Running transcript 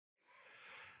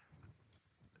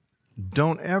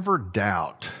Don't ever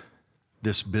doubt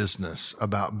this business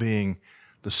about being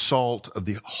the salt of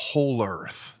the whole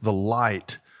earth, the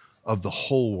light of the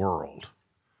whole world.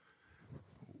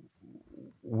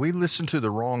 We listen to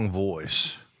the wrong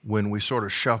voice when we sort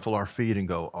of shuffle our feet and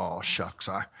go, oh, shucks,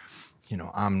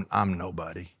 I'm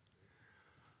nobody.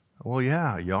 Well,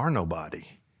 yeah, you are nobody,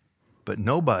 but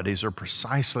nobodies are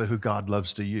precisely who God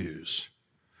loves to use.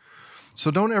 So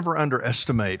don't ever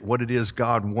underestimate what it is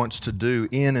God wants to do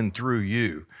in and through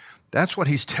you. That's what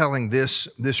he's telling this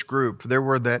group. There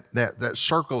were that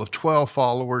circle of 12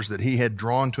 followers that he had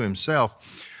drawn to himself,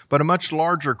 but a much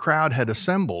larger crowd had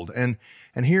assembled. And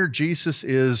here Jesus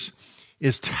is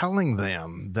telling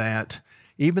them that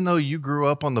even though you grew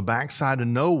up on the backside of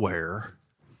nowhere,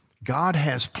 God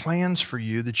has plans for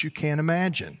you that you can't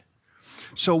imagine.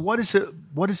 So what does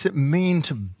it mean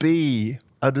to be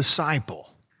a disciple?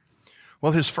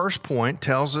 Well, his first point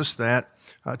tells us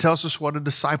what a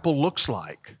disciple looks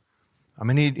like. I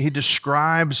mean, he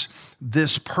describes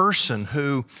this person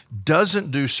who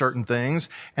doesn't do certain things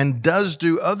and does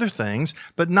do other things,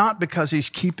 but not because he's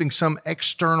keeping some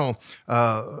external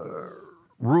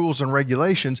rules and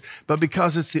regulations, but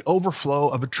because it's the overflow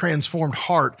of a transformed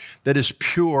heart that is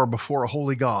pure before a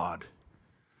holy God.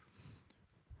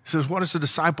 He says, what does a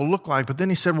disciple look like? But then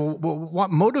he said, well,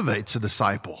 what motivates a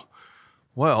disciple?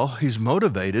 Well, he's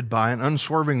motivated by an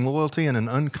unswerving loyalty and an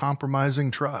uncompromising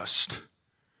trust.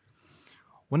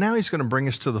 Well, now he's going to bring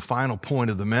us to the final point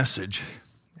of the message,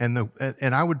 and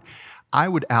I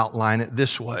would outline it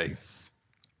this way.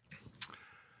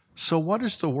 So what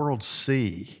does the world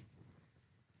see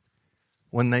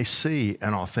when they see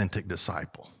an authentic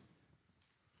disciple?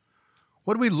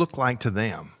 What do we look like to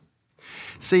them?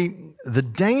 See, the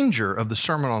danger of the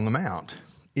Sermon on the Mount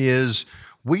is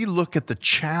we look at the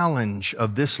challenge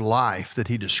of this life that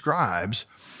he describes,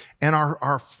 and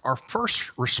our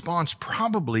first response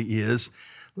probably is,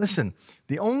 listen,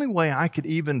 the only way I could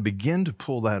even begin to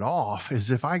pull that off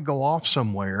is if I go off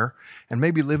somewhere and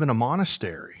maybe live in a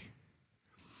monastery.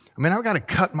 I mean, I've got to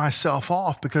cut myself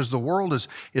off because the world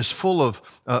is full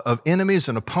of enemies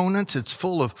and opponents. It's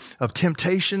full of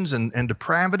temptations and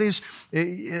depravities.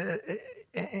 And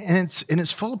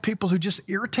it's full of people who just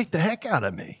irritate the heck out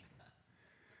of me.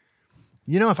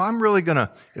 You know, if I'm really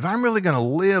gonna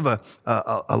live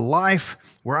a life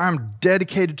where I'm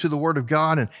dedicated to the Word of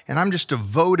God and I'm just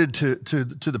devoted to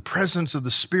the presence of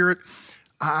the Spirit,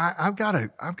 I've got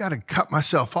to cut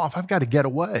myself off. I've got to get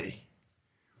away.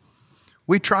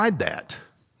 We tried that.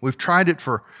 We've tried it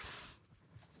for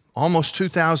almost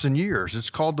 2,000 years. It's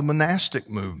called the monastic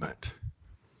movement.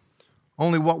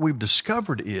 Only what we've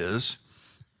discovered is,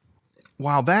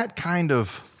 while that kind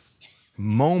of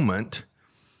moment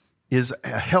is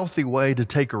a healthy way to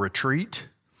take a retreat.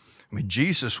 I mean,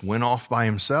 Jesus went off by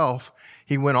himself.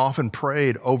 He went off and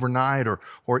prayed overnight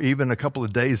or even a couple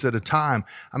of days at a time.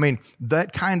 I mean,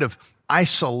 that kind of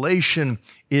isolation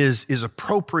is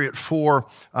appropriate for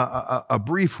a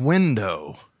brief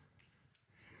window.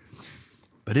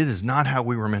 But it is not how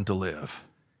we were meant to live.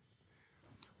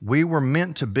 We were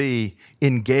meant to be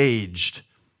engaged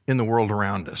in the world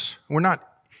around us. We're not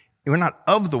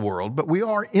of the world, but we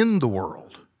are in the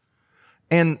world.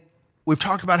 And we've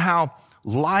talked about how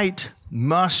light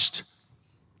must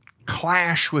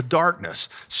clash with darkness.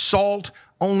 Salt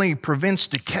only prevents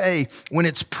decay when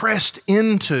it's pressed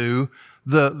into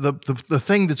the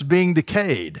thing that's being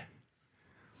decayed.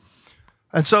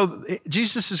 And so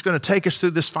Jesus is going to take us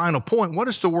through this final point. What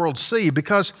does the world see?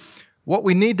 Because what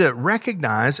we need to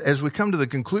recognize as we come to the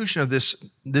conclusion of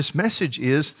this message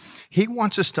is he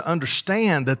wants us to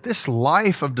understand that this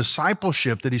life of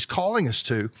discipleship that he's calling us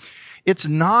to, it's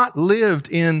not lived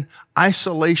in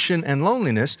isolation and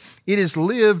loneliness. It is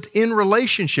lived in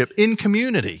relationship, in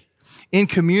community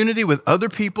with other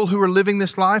people who are living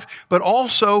this life, but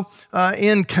also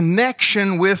in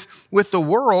connection with the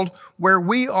world where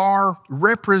we are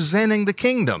representing the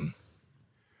kingdom.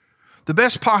 The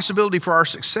best possibility for our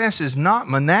success is not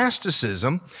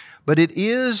monasticism, but it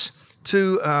is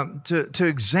to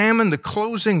examine the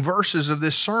closing verses of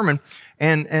this sermon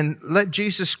and let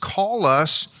Jesus call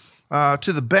us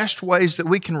to the best ways that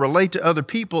we can relate to other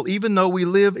people, even though we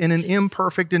live in an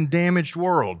imperfect and damaged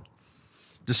world.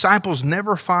 Disciples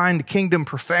never find kingdom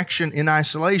perfection in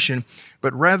isolation,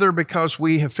 but rather because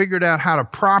we have figured out how to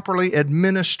properly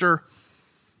administer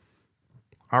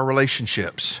our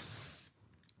relationships.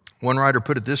 One writer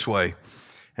put it this way,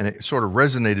 and it sort of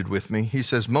resonated with me. He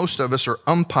says, most of us are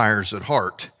umpires at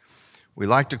heart. We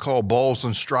like to call balls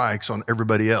and strikes on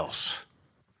everybody else.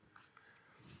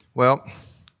 Well,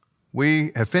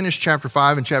 we have finished chapter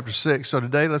 5 and chapter 6, so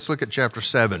today let's look at chapter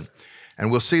 7. And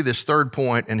we'll see this third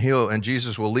point, and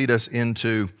Jesus will lead us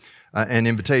into an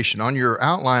invitation. On your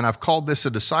outline, I've called this a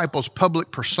disciple's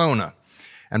public persona.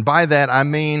 And by that, I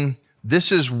mean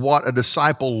this is what a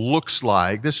disciple looks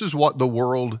like. This is what the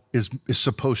world is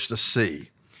supposed to see.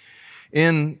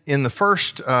 In the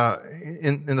first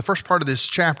part of this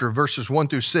chapter, verses 1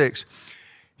 through 6,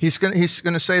 he's going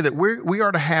to say that we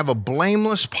are to have a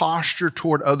blameless posture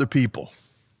toward other people.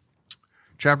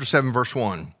 Chapter 7, verse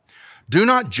 1. Do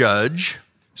not judge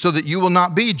so that you will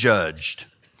not be judged.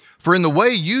 For in the way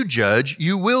you judge,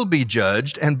 you will be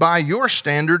judged, and by your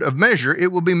standard of measure,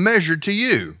 it will be measured to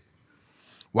you.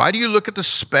 Why do you look at the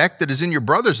speck that is in your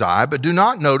brother's eye, but do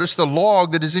not notice the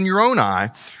log that is in your own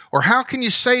eye? Or how can you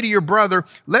say to your brother,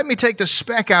 let me take the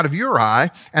speck out of your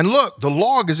eye, and look, the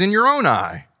log is in your own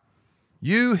eye?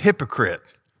 You hypocrite.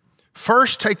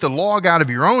 First take the log out of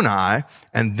your own eye,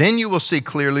 and then you will see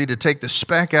clearly to take the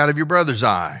speck out of your brother's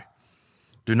eye.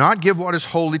 Do not give what is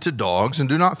holy to dogs, and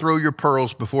do not throw your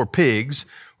pearls before pigs,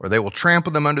 or they will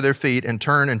trample them under their feet and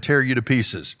turn and tear you to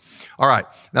pieces. All right,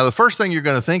 now the first thing you're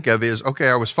going to think of is, okay,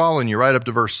 I was following you right up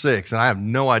to verse 6, and I have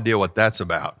no idea what that's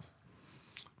about.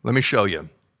 Let me show you.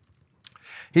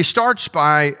 He starts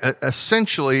by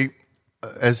essentially,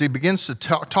 as he begins to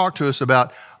talk to us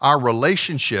about our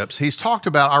relationships, he's talked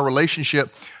about our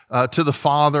relationship to the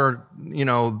Father,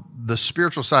 the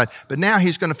spiritual side. But now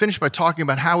he's going to finish by talking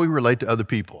about how we relate to other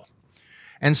people.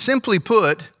 And simply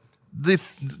put, the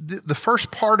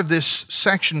first part of this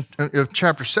section of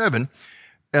chapter 7,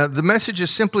 the message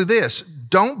is simply this: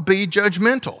 don't be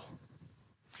judgmental.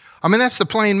 I mean, that's the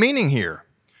plain meaning here.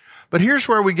 But here's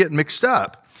where we get mixed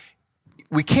up.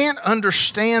 We can't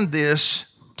understand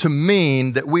this to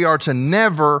mean that we are to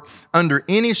never, under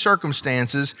any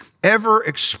circumstances, ever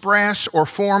express or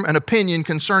form an opinion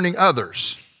concerning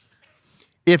others.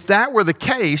 If that were the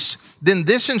case, then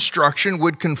this instruction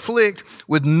would conflict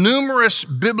with numerous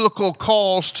biblical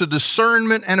calls to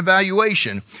discernment and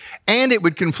evaluation, and it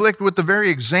would conflict with the very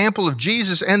example of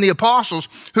Jesus and the apostles,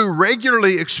 who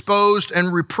regularly exposed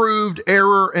and reproved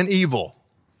error and evil.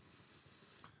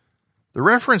 The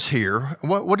reference here,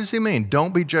 what does he mean?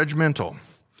 Don't be judgmental.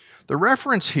 The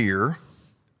reference here,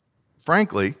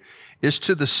 frankly, is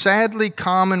to the sadly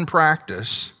common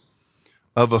practice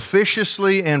of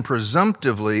officiously and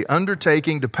presumptively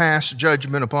undertaking to pass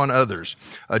judgment upon others,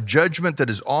 a judgment that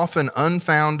is often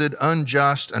unfounded,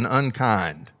 unjust, and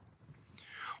unkind.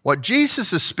 What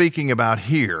Jesus is speaking about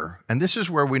here, and this is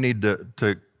where we need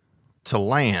to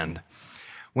land,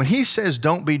 when he says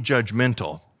don't be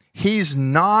judgmental, he's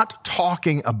not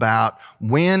talking about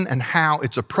when and how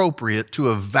it's appropriate to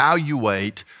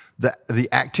evaluate the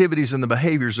activities and the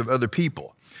behaviors of other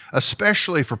people.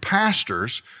 Especially for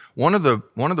pastors, one of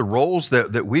the roles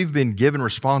that we've been given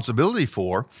responsibility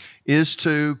for is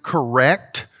to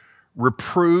correct,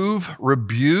 reprove,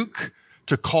 rebuke,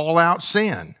 to call out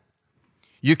sin.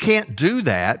 You can't do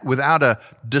that without a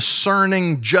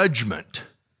discerning judgment.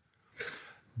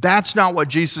 That's not what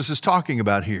Jesus is talking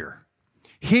about here.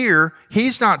 Here,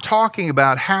 he's not talking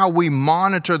about how we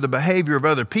monitor the behavior of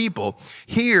other people.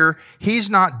 Here,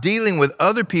 he's not dealing with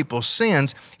other people's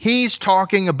sins. He's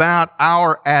talking about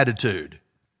our attitude.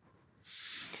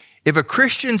 If a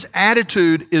Christian's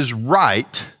attitude is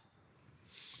right,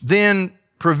 then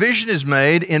provision is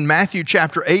made in Matthew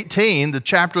chapter 18, the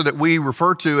chapter that we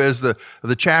refer to as the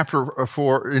chapter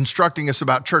for instructing us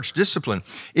about church discipline.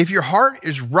 If your heart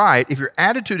is right, if your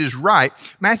attitude is right,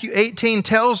 Matthew 18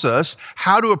 tells us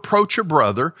how to approach a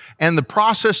brother and the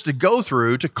process to go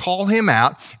through to call him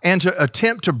out and to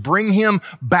attempt to bring him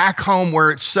back home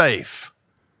where it's safe.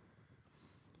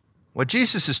 What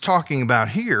Jesus is talking about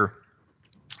here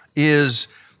is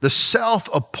the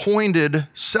self-appointed,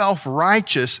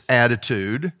 self-righteous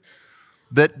attitude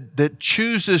that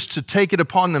chooses to take it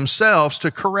upon themselves to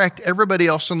correct everybody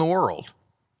else in the world.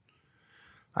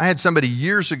 I had somebody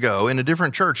years ago in a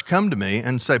different church come to me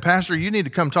and say, "Pastor, you need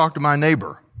to come talk to my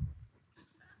neighbor."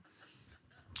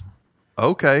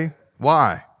 Okay,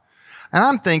 why? And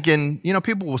I'm thinking,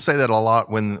 people will say that a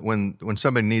lot when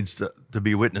somebody needs to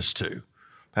be witnessed to.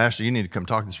 "Pastor, you need to come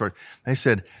talk to this person." They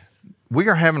said, "We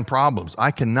are having problems.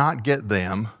 I cannot get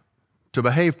them to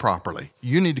behave properly.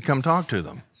 You need to come talk to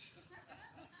them."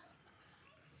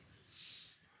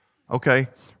 Okay,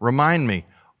 remind me,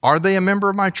 are they a member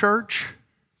of my church?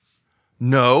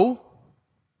 No.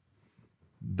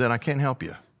 Then I can't help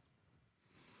you.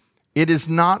 It is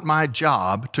not my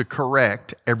job to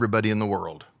correct everybody in the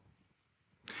world.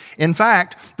 In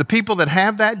fact, the people that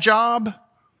have that job,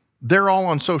 they're all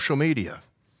on social media.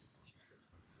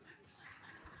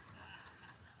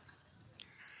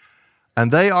 And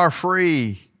they are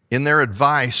free in their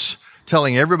advice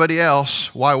telling everybody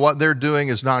else why what they're doing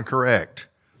is not correct.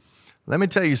 Let me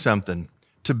tell you something.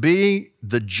 To be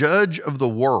the judge of the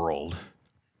world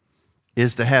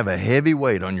is to have a heavy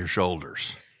weight on your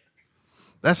shoulders.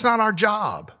 That's not our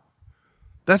job.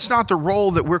 That's not the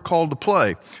role that we're called to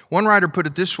play. One writer put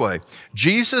it this way: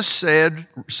 Jesus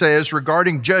says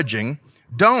regarding judging,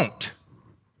 don't.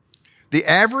 The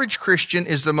average Christian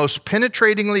is the most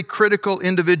penetratingly critical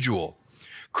individual.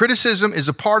 Criticism is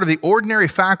a part of the ordinary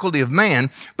faculty of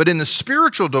man, but in the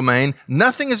spiritual domain,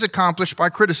 nothing is accomplished by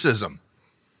criticism.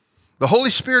 The Holy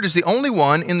Spirit is the only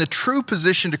one in the true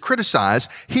position to criticize.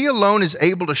 He alone is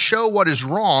able to show what is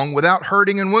wrong without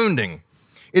hurting and wounding.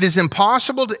 It is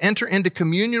impossible to enter into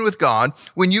communion with God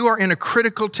when you are in a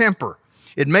critical temper.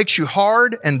 It makes you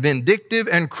hard and vindictive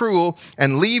and cruel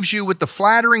and leaves you with the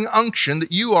flattering unction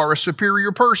that you are a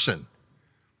superior person.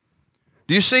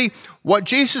 Do you see what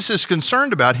Jesus is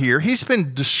concerned about here? He's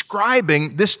been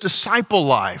describing this disciple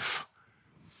life.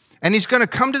 And he's going to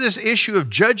come to this issue of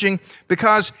judging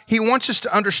because he wants us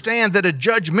to understand that a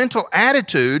judgmental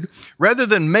attitude, rather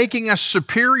than making us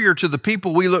superior to the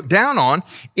people we look down on,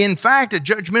 in fact, a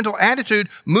judgmental attitude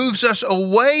moves us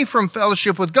away from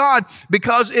fellowship with God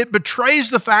because it betrays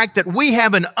the fact that we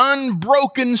have an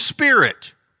unbroken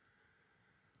spirit.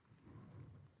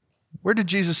 Where did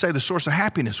Jesus say the source of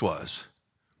happiness was?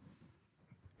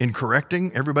 In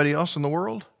correcting everybody else in the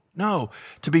world? No,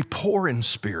 to be poor in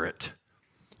spirit.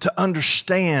 To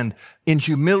understand in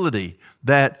humility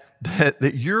that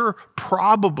you're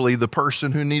probably the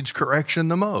person who needs correction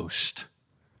the most.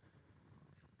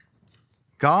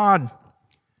 God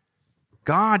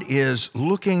is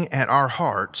looking at our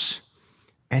hearts,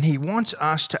 and he wants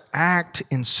us to act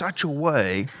in such a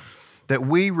way that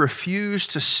we refuse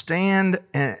to stand.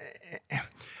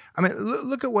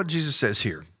 Look at what Jesus says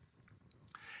here.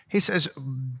 He says,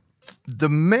 the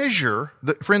measure,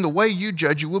 friend, the way you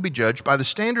judge, you will be judged. By the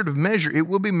standard of measure, it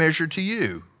will be measured to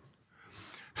you.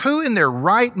 Who in their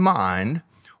right mind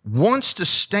wants to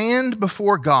stand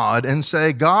before God and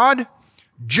say, God,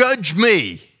 judge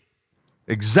me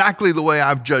exactly the way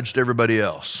I've judged everybody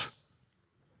else?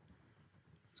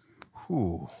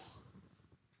 Whew.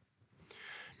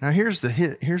 Now here's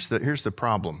the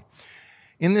problem.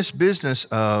 In this business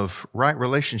of right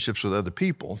relationships with other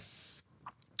people,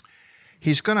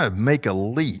 he's going to make a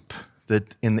leap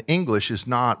that in the English is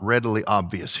not readily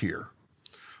obvious here.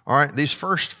 All right, these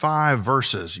first 5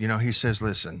 verses, he says,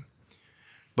 listen,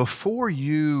 before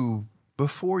you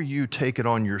take it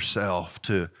on yourself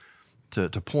to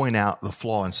point out the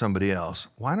flaw in somebody else,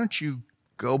 why don't you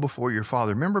go before your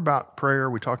Father? Remember about prayer?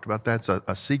 We talked about that's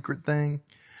a secret thing.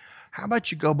 How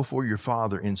about you go before your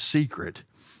Father in secret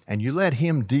and you let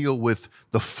him deal with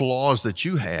the flaws that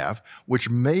you have, which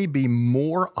may be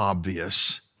more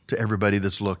obvious to everybody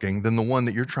that's looking than the one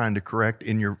that you're trying to correct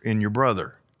in your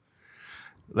brother.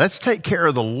 Let's take care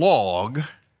of the log,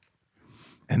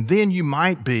 and then you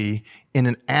might be in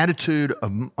an attitude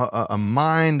of a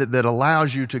mind that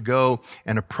allows you to go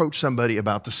and approach somebody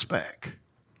about the speck.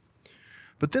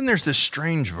 But then there's this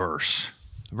strange verse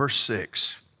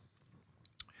 6.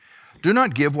 Do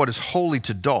not give what is holy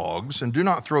to dogs, and do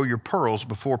not throw your pearls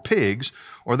before pigs,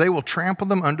 or they will trample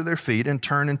them under their feet and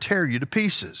turn and tear you to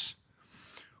pieces.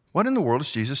 What in the world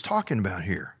is Jesus talking about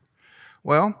here?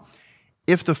 Well,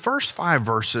 if the first 5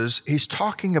 verses, he's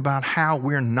talking about how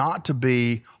we're not to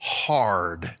be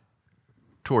hard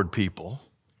toward people.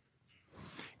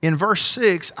 In verse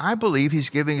 6, I believe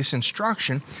he's giving us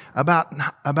instruction about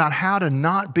how to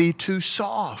not be too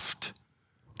soft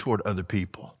toward other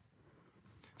people.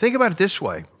 Think about it this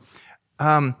way.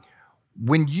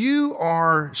 When you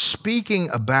are speaking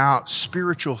about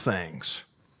spiritual things,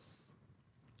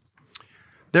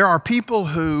 there are people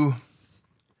who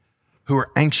are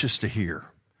anxious to hear.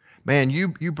 Man,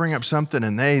 you bring up something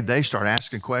and they start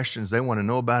asking questions. They want to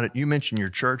know about it. You mention your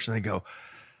church and they go,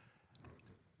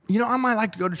 I might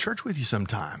like to go to church with you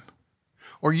sometime.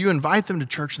 Or you invite them to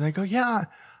church and they go, yeah,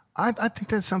 I think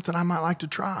that's something I might like to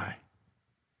try.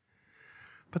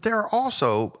 But there are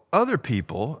also other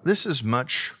people, this is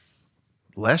much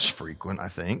less frequent, I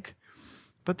think,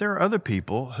 but there are other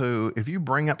people who, if you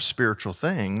bring up spiritual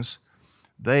things,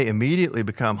 they immediately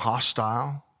become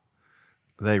hostile.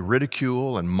 They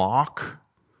ridicule and mock.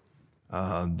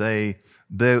 They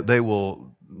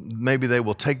will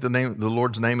take the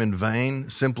Lord's name in vain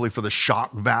simply for the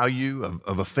shock value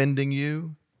of offending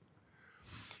you.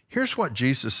 Here's what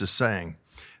Jesus is saying.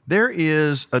 There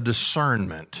is a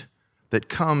discernment that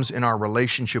comes in our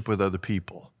relationship with other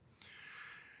people.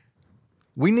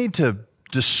 We need to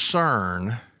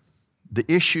discern the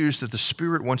issues that the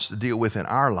Spirit wants to deal with in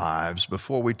our lives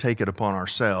before we take it upon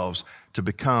ourselves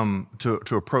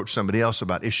to approach somebody else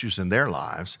about issues in their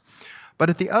lives. But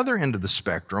at the other end of the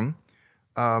spectrum,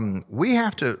 we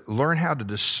have to learn how to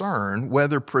discern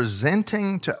whether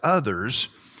presenting to others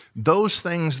those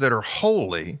things that are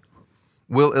holy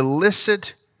will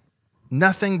elicit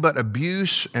nothing but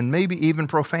abuse and maybe even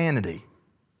profanity.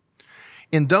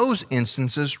 In those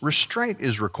instances, restraint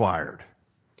is required.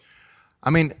 I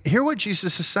mean, hear what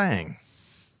Jesus is saying.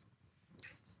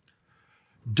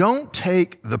 Don't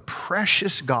take the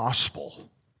precious gospel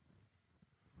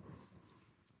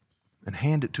and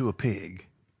hand it to a pig,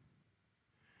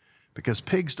 because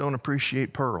pigs don't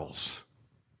appreciate pearls.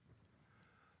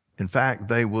 In fact,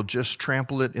 they will just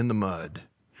trample it in the mud.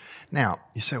 Now,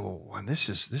 you say, well, this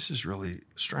is really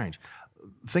strange.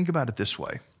 Think about it this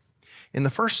way. In the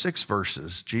first 6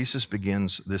 verses, Jesus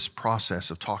begins this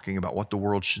process of talking about what the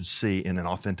world should see in an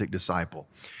authentic disciple.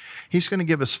 He's going to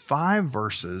give us 5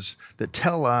 verses that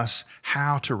tell us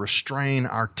how to restrain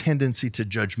our tendency to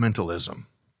judgmentalism.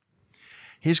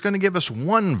 He's going to give us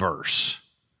 1 verse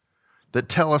that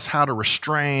tell us how to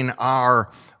restrain our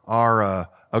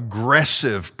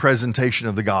aggressive presentation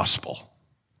of the gospel.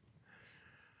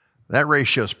 That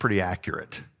ratio is pretty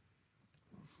accurate,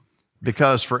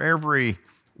 because for every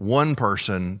one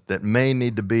person that may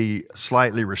need to be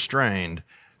slightly restrained,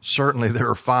 certainly there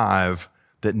are 5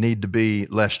 that need to be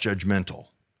less judgmental.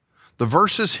 The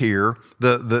verses here,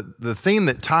 the theme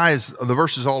that ties the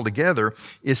verses all together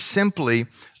is simply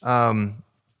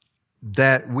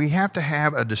that we have to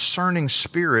have a discerning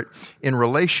spirit in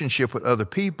relationship with other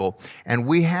people, and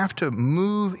we have to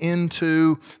move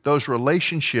into those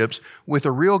relationships with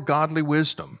a real godly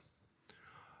wisdom.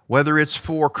 Whether it's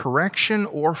for correction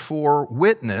or for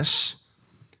witness,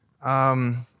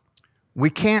 we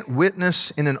can't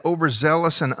witness in an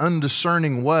overzealous and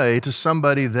undiscerning way to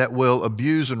somebody that will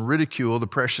abuse and ridicule the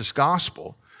precious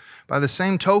gospel. By the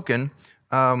same token,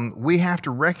 we have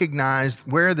to recognize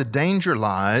where the danger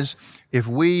lies if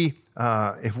we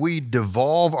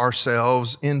devolve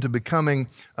ourselves into becoming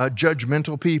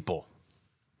judgmental people.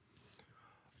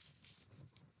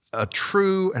 A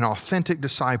true and authentic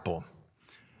disciple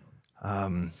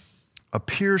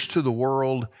appears to the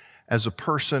world as a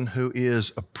person who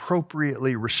is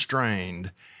appropriately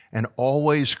restrained and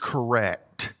always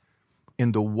correct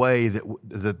in the way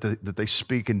that they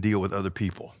speak and deal with other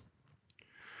people.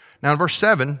 Now in verse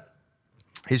 7,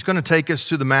 he's going to take us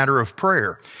to the matter of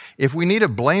prayer. If we need a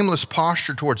blameless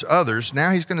posture towards others,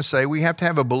 now he's going to say we have to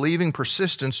have a believing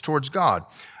persistence towards God.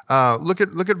 Look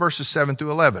at verses 7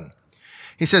 through 11.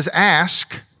 He says,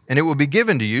 "Ask, and it will be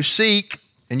given to you. Seek,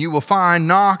 and you will find.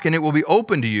 Knock, and it will be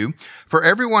open to you. For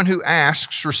everyone who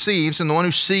asks receives, and the one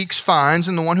who seeks finds,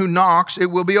 and the one who knocks,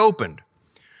 it will be opened.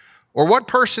 Or what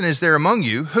person is there among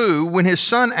you who, when his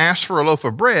son asks for a loaf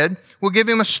of bread, will give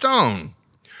him a stone?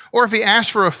 Or if he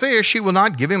asks for a fish, he will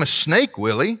not give him a snake,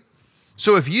 will he?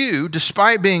 So if you,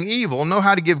 despite being evil, know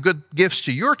how to give good gifts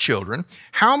to your children,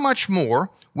 how much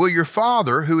more will your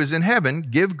Father who is in heaven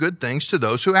give good things to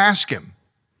those who ask him?"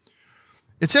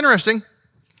 It's interesting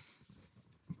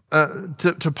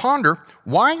to ponder,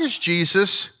 why is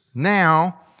Jesus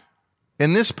now,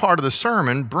 in this part of the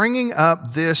sermon, bringing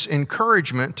up this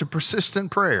encouragement to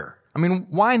persistent prayer? I mean,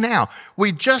 why now?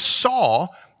 We just saw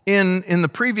in the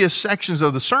previous sections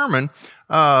of the sermon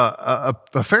a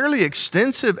fairly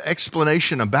extensive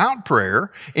explanation about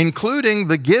prayer, including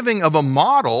the giving of a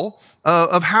model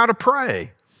of how to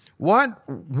pray.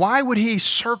 Why would he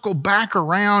circle back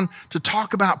around to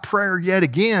talk about prayer yet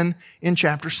again in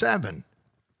chapter 7?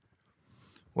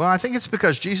 Well, I think it's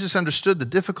because Jesus understood the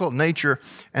difficult nature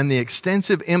and the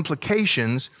extensive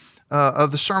implications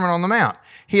of the Sermon on the Mount.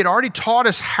 He had already taught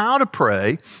us how to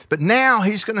pray, but now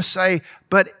he's going to say,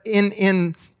 but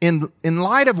in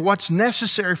light of what's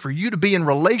necessary for you to be in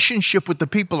relationship with the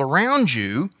people around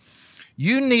you,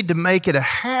 you need to make it a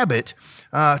habit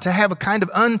to have a kind of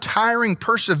untiring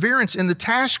perseverance in the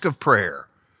task of prayer.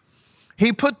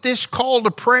 He put this call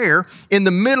to prayer in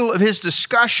the middle of his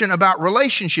discussion about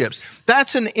relationships.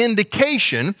 That's an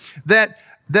indication that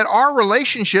our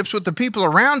relationships with the people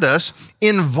around us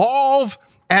involve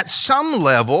at some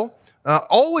level,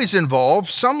 always involve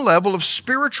some level of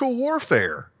spiritual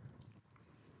warfare.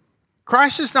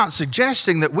 Christ is not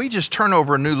suggesting that we just turn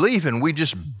over a new leaf and we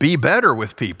just be better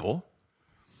with people.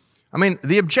 I mean,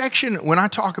 the objection, when I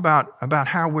talk about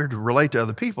how we're to relate to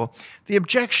other people, the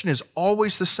objection is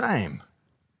always the same.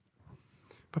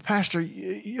 But Pastor,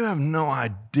 you have no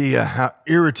idea how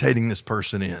irritating this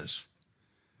person is.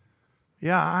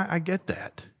 Yeah, I get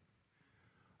that.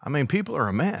 I mean, people are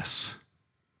a mess.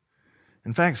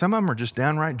 In fact, some of them are just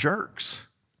downright jerks.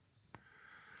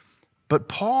 But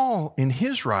Paul, in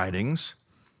his writings,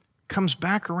 comes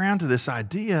back around to this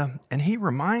idea, and he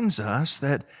reminds us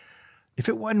that if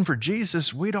it wasn't for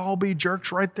Jesus, we'd all be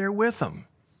jerks right there with him.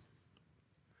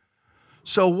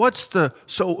 So what's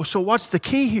the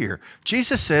key here?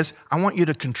 Jesus says, I want you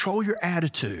to control your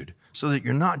attitude so that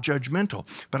you're not judgmental.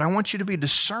 But I want you to be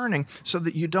discerning so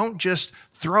that you don't just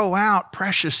throw out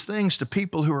precious things to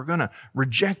people who are going to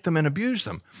reject them and abuse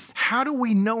them. How do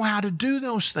we know how to do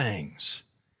those things?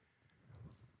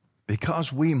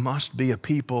 Because we must be a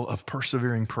people of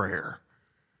persevering prayer.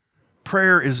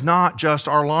 Prayer is not just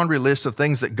our laundry list of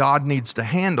things that God needs to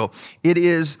handle. It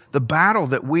is the battle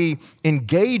that we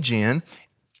engage in,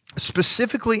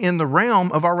 specifically in the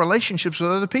realm of our relationships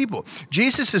with other people.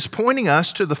 Jesus is pointing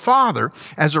us to the Father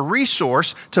as a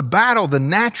resource to battle the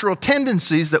natural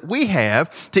tendencies that we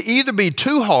have to either be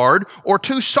too hard or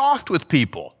too soft with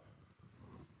people.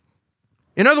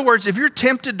 In other words, if you're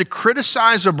tempted to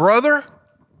criticize a brother,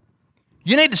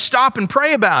 you need to stop and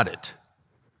pray about it.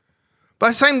 By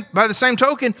the same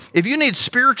token, if you need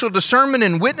spiritual discernment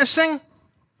in witnessing,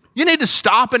 you need to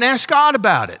stop and ask God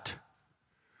about it.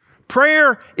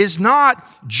 Prayer is not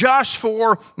just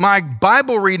for my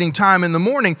Bible reading time in the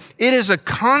morning. It is a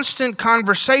constant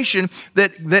conversation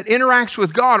that interacts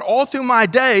with God all through my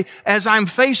day as I'm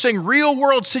facing real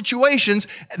world situations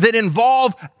that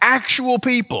involve actual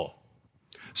people,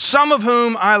 some of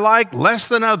whom I like less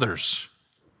than others.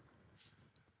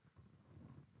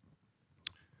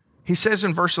 He says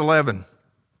in verse 11,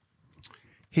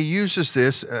 he uses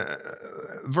this,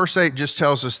 verse 8 just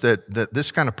tells us that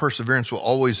this kind of perseverance will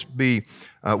always be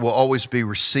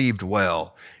received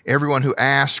well. Everyone who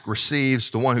asks receives,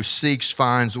 the one who seeks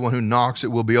finds, the one who knocks it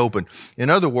will be open. In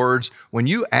other words, when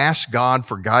you ask God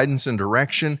for guidance and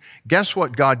direction, guess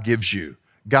what God gives you?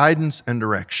 Guidance and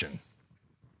direction.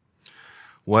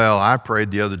 Well, I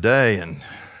prayed the other day and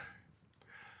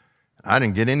I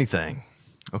didn't get anything.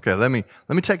 Okay, let me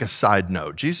take a side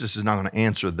note. Jesus is not going to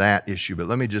answer that issue, but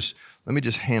let me just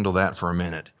handle that for a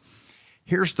minute.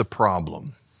 Here's the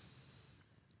problem.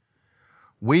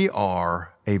 We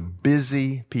are a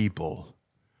busy people,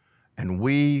 and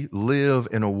we live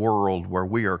in a world where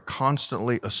we are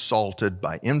constantly assaulted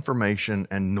by information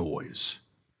and noise.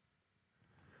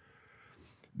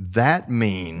 That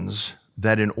means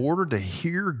that in order to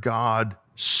hear God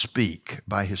speak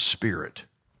by His Spirit,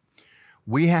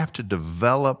 we have to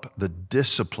develop the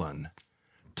discipline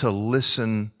to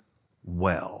listen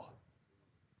well.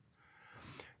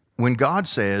 When God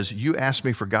says, you ask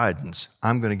me for guidance,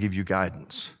 I'm going to give you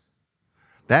guidance.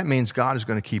 That means God is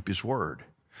going to keep His word.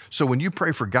 So when you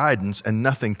pray for guidance and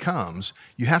nothing comes,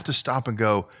 you have to stop and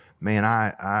go, man,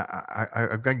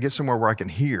 I've got to get somewhere where I can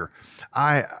hear.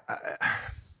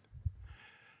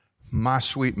 My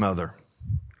sweet mother,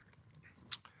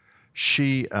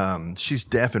 she's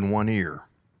deaf in one ear.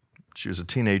 She was a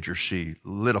teenager. She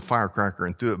lit a firecracker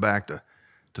and threw it back to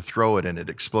throw it, and it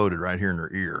exploded right here in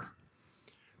her ear.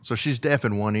 So she's deaf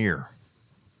in one ear.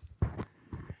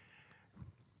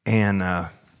 And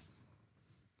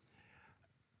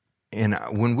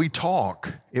when we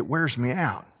talk, it wears me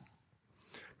out.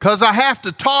 Because I have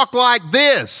to talk like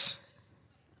this.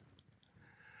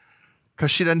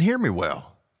 Because she doesn't hear me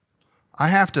well. I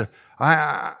have to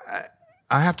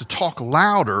talk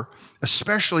louder,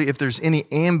 especially if there's any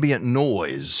ambient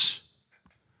noise.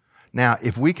 Now,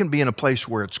 if we can be in a place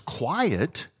where it's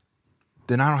quiet,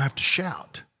 then I don't have to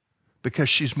shout because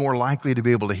she's more likely to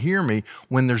be able to hear me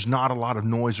when there's not a lot of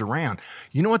noise around.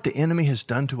 You know what the enemy has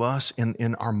done to us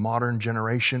in our modern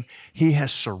generation? He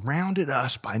has surrounded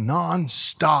us by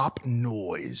nonstop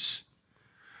noise.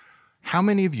 How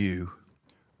many of you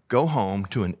go home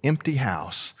to an empty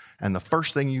house and the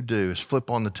first thing you do is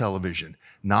flip on the television?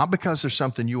 Not because there's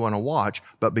something you want to watch,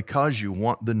 but because you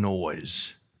want the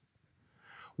noise.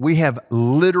 We have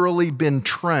literally been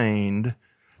trained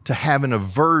to have an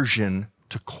aversion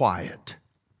to quiet,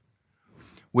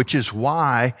 which is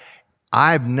why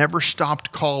I've never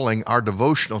stopped calling our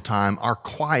devotional time our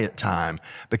quiet time,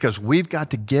 because we've got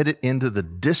to get it into the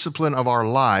discipline of our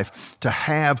life to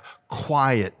have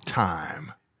quiet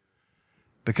time,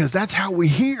 because that's how we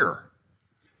hear.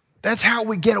 That's how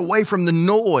we get away from the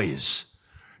noise.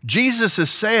 Jesus has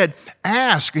said,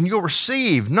 ask and you'll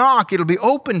receive, knock, it'll be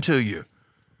open to you.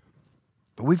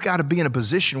 But we've got to be in a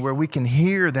position where we can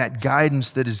hear that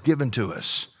guidance that is given to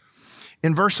us.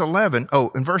 In verse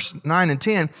 9 and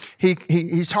 10,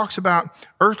 he talks about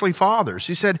earthly fathers.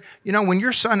 He said, when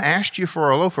your son asked you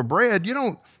for a loaf of bread, you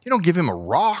don't give him a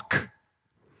rock.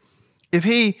 If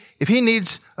he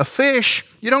needs a fish,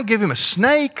 you don't give him a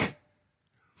snake.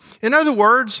 In other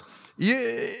words,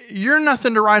 you're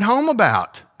nothing to write home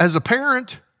about as a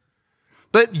parent.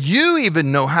 But you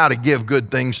even know how to give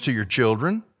good things to your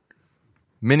children.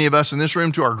 Many of us in this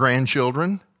room to our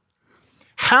grandchildren.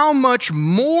 How much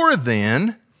more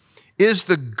then is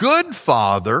the good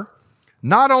Father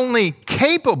not only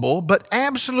capable, but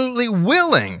absolutely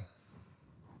willing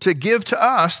to give to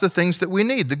us the things that we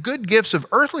need? The good gifts of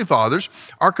earthly fathers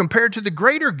are compared to the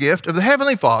greater gift of the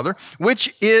Heavenly Father,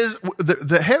 which is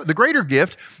the greater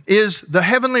gift is the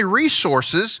heavenly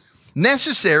resources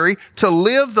necessary to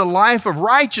live the life of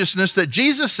righteousness that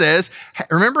Jesus says.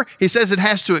 Remember, he says it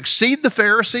has to exceed the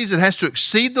Pharisees. It has to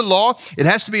exceed the law. It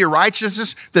has to be a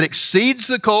righteousness that exceeds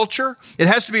the culture. It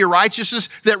has to be a righteousness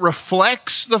that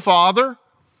reflects the Father.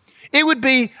 It would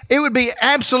be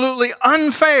absolutely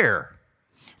unfair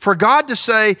for God to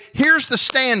say, here's the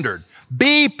standard.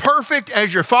 Be perfect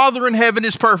as your Father in heaven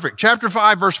is perfect. Chapter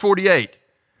 5, verse 48.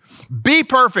 Be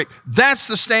perfect. That's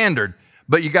the standard.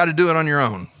 But you got to do it on your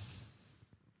own.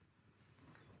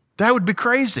 That would be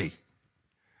crazy.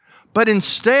 But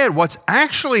instead, what's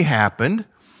actually happened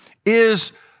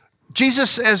is Jesus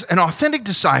says an authentic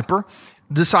disciple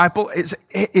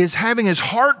is having his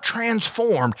heart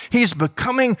transformed. He's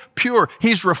becoming pure.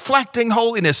 He's reflecting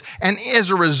holiness. And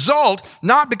as a result,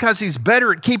 not because he's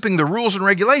better at keeping the rules and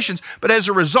regulations, but as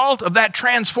a result of that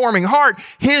transforming heart,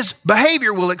 his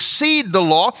behavior will exceed the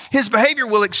law. His behavior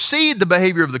will exceed the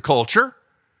behavior of the culture.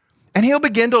 And he'll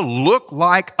begin to look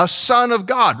like a son of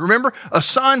God. Remember, a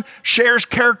son shares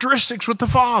characteristics with the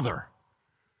Father.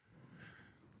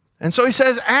 And so he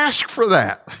says, ask for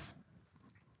that.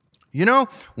 You know,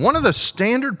 one of the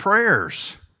standard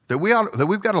prayers that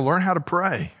we've got to learn how to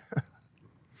pray.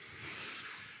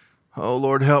 Oh,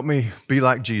 Lord, help me be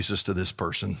like Jesus to this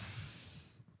person.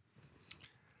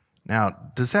 Now,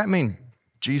 does that mean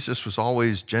Jesus was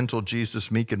always gentle,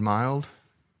 Jesus, meek and mild?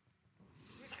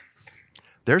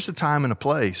 There's a time and a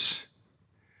place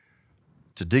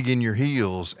to dig in your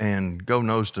heels and go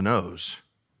nose to nose.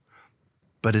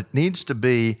 But it needs to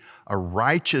be a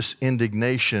righteous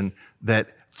indignation that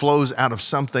flows out of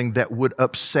something that would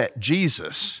upset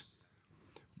Jesus.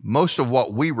 Most of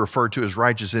what we refer to as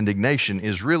righteous indignation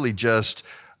is really just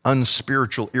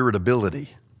unspiritual irritability.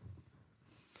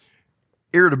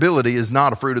 Irritability is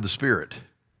not a fruit of the Spirit.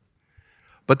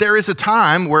 But there is a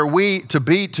time where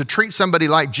to treat somebody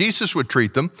like Jesus would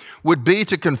treat them would be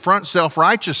to confront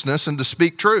self-righteousness and to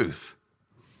speak truth.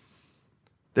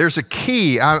 There's a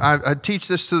key. I teach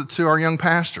this to our young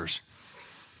pastors.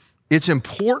 It's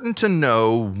important to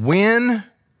know when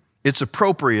it's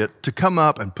appropriate to come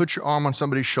up and put your arm on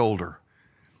somebody's shoulder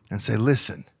and say,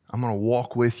 listen, I'm going to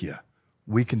walk with you.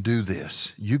 We can do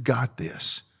this. You got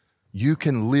this. You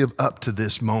can live up to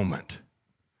this moment.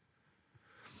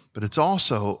 But it's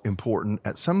also important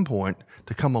at some point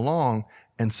to come along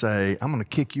and say, I'm going to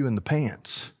kick you in the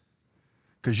pants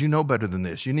because you know better than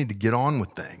this. You need to get on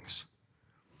with things.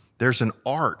 There's an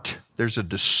art, there's a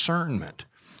discernment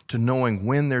to knowing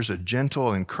when there's a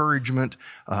gentle encouragement,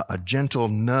 a gentle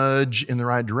nudge in the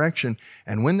right direction,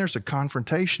 and when there's a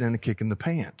confrontation and a kick in the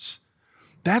pants.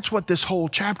 That's what this whole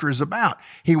chapter is about.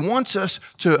 He wants us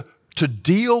to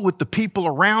deal with the people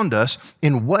around us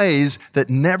in ways that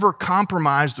never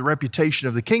compromise the reputation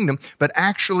of the kingdom, but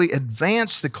actually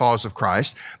advance the cause of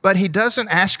Christ. But he doesn't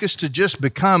ask us to just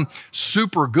become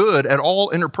super good at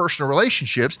all interpersonal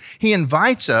relationships. He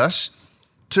invites us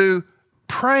to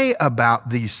pray about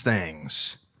these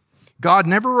things. God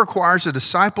never requires a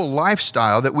disciple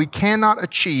lifestyle that we cannot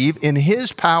achieve in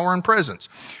his power and presence.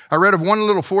 I read of one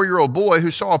little 4-year-old boy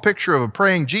who saw a picture of a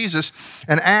praying Jesus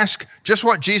and asked just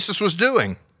what Jesus was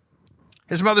doing.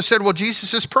 His mother said, well,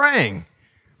 Jesus is praying.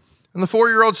 And the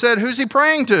 4-year-old said, who's he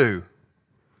praying to?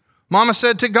 Mama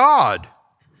said, to God.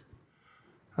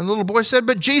 And the little boy said,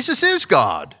 but Jesus is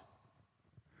God.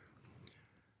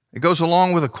 It goes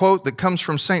along with a quote that comes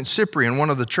from St. Cyprian, one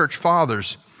of the church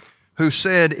fathers, who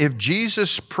said, let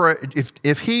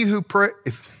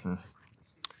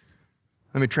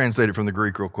me translate it from the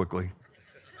Greek real quickly.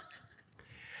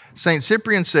 St.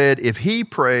 Cyprian said, if he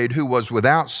prayed who was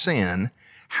without sin,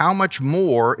 how much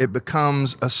more it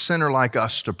becomes a sinner like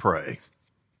us to pray.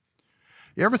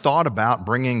 You ever thought about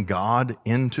bringing God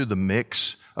into the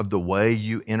mix of the way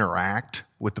you interact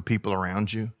with the people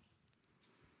around you?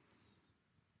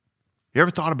 You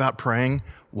ever thought about praying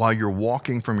while you're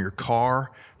walking from your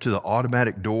car to the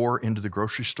automatic door into the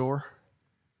grocery store?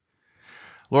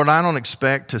 Lord, I don't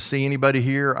expect to see anybody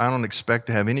here. I don't expect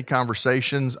to have any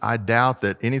conversations. I doubt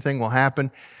that anything will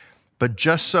happen. But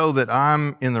just so that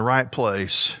I'm in the right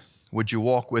place, would you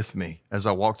walk with me as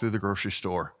I walk through the grocery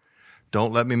store?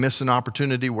 Don't let me miss an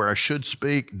opportunity where I should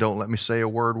speak. Don't let me say a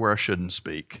word where I shouldn't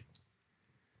speak.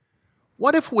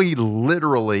 What if we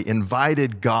literally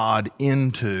invited God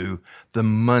into the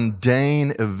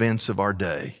mundane events of our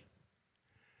day?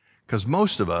 Because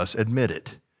most of us admit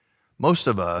it. Most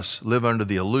of us live under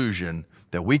the illusion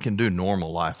that we can do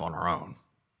normal life on our own.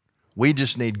 We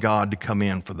just need God to come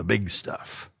in for the big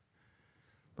stuff.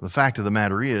 But the fact of the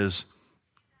matter is,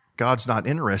 God's not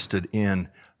interested in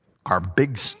our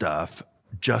big stuff,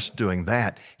 just doing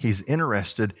that. He's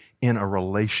interested in a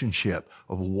relationship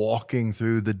of walking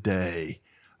through the day,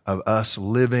 of us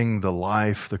living the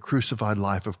life, the crucified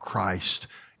life of Christ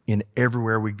in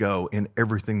everywhere we go, in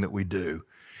everything that we do.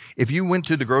 If you went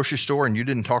to the grocery store and you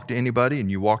didn't talk to anybody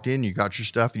and you walked in, you got your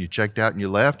stuff and you checked out and you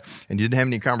left and you didn't have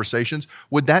any conversations,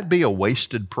 would that be a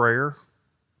wasted prayer?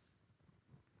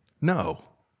 No,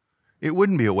 it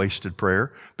wouldn't be a wasted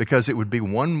prayer, because it would be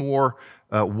one more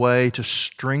way to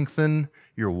strengthen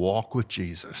your walk with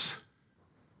Jesus.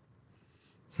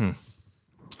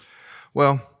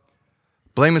 Well,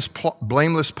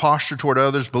 blameless posture toward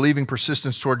others, believing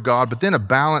persistence toward God, but then a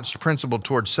balanced principle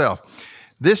toward self.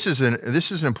 This is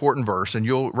an important verse, and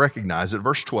you'll recognize it.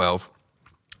 Verse 12,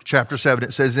 chapter 7,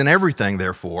 it says, "In everything,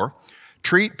 therefore,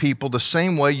 treat people the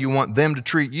same way you want them to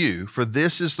treat you, for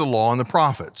this is the law and the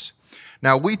prophets."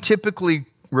 Now, we typically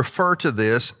refer to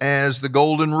this as the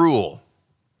golden rule.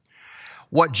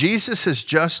 What Jesus has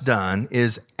just done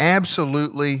is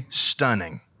absolutely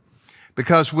stunning,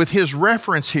 because with his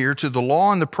reference here to the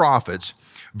law and the prophets,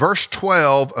 verse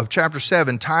 12 of chapter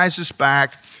 7 ties us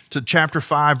back to chapter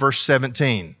 5, verse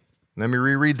 17. Let me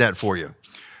reread that for you.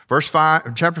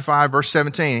 Chapter 5, verse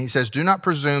 17, he says, "Do not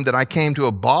presume that I came to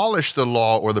abolish the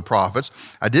law or the prophets.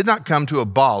 I did not come to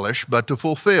abolish, but to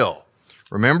fulfill."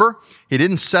 Remember, he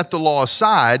didn't set the law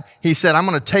aside. He said, I'm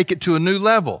going to take it to a new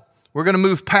level. We're going to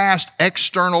move past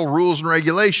external rules and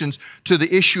regulations to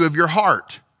the issue of your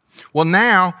heart. Well,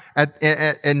 now,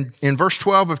 in verse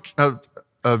 12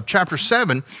 of chapter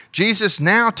 7, Jesus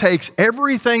now takes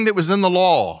everything that was in the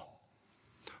law,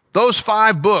 those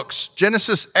 5 books,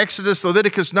 Genesis, Exodus,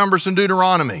 Leviticus, Numbers, and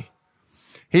Deuteronomy.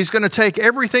 He's going to take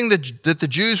everything that the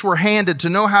Jews were handed to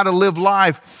know how to live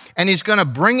life, and he's going to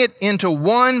bring it into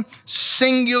one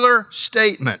singular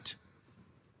statement.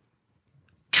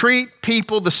 Treat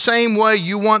people the same way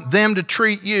you want them to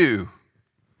treat you.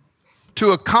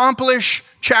 To accomplish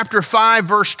chapter 5,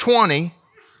 verse 20,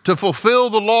 to fulfill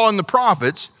the law and the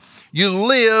prophets, you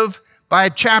live by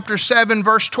chapter 7,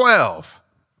 verse 12.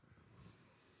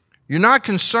 You're not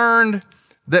concerned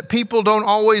that people don't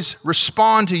always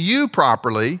respond to you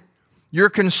properly. You're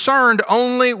concerned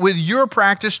only with your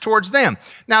practice towards them.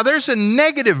 Now, there's a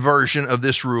negative version of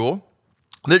this rule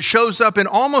that shows up in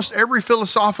almost every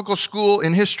philosophical school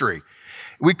in history.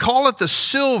 We call it the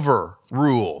silver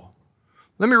rule.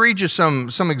 Let me read you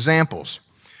some examples.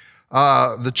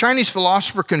 The Chinese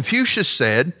philosopher Confucius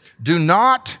said, "Do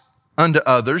not unto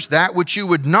others that which you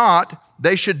would not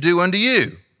they should do unto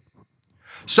you."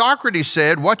 Socrates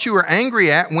said, "What you are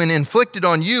angry at when inflicted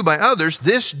on you by others,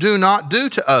 this do not do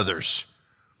to others."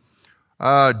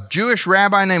 A Jewish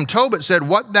rabbi named Tobit said,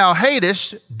 "What thou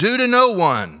hatest, do to no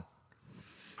one."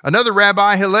 Another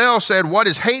rabbi, Hillel, said, "What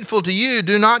is hateful to you,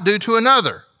 do not do to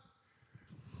another."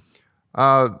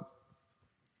 A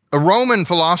Roman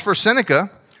philosopher,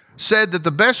 Seneca, said that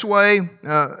the best way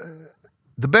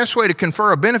to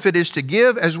confer a benefit is to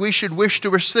give as we should wish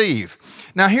to receive.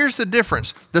 Now, here's the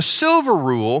difference. The silver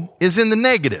rule is in the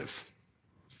negative.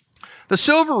 The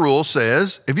silver rule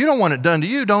says, if you don't want it done to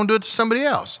you, don't do it to somebody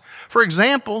else. For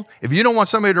example, if you don't want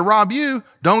somebody to rob you,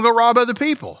 don't go rob other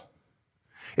people.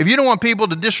 If you don't want people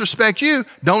to disrespect you,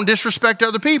 don't disrespect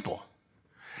other people.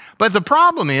 But the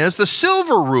problem is, the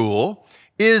silver rule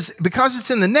is, because it's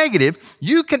in the negative,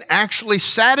 you can actually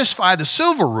satisfy the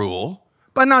silver rule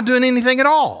by not doing anything at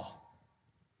all.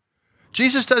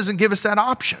 Jesus doesn't give us that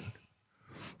option.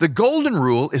 The golden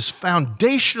rule is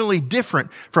foundationally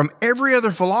different from every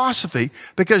other philosophy,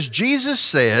 because Jesus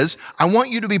says, I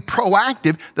want you to be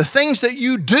proactive. The things that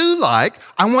you do like,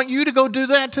 I want you to go do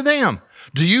that to them.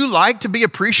 Do you like to be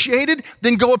appreciated?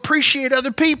 Then go appreciate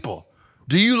other people.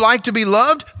 Do you like to be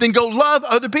loved? Then go love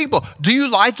other people. Do you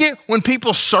like it when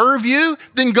people serve you?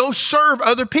 Then go serve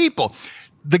other people.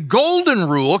 The golden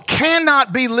rule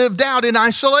cannot be lived out in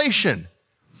isolation.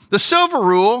 The silver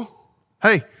rule,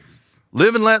 hey,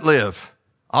 live and let live.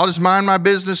 I'll just mind my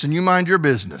business and you mind your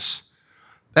business.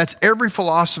 That's every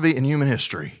philosophy in human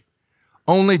history.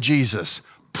 Only Jesus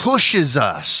pushes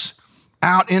us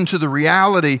out into the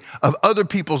reality of other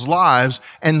people's lives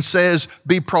and says,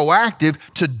 be proactive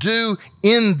to do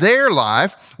in their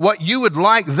life what you would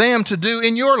like them to do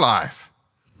in your life.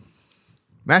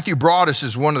 Matthew Broadus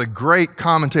is one of the great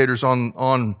commentators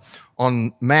on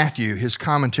on Matthew, his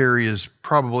commentary is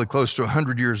probably close to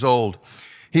 100 years old.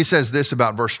 He says this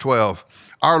about verse 12.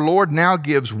 Our Lord now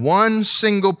gives one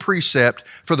single precept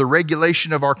for the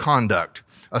regulation of our conduct,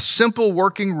 a simple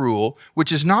working rule,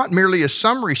 which is not merely a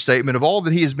summary statement of all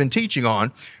that he has been teaching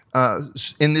on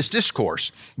in this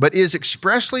discourse, but is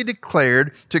expressly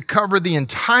declared to cover the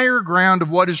entire ground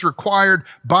of what is required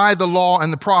by the law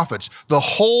and the prophets, the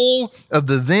whole of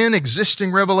the then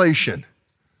existing revelation.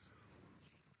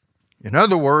 In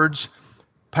other words,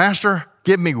 Pastor,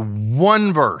 give me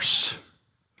one verse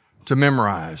to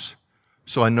memorize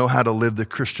so I know how to live the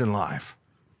Christian life.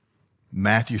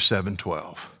 Matthew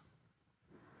 7:12.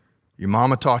 Your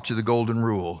mama taught you the golden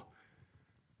rule,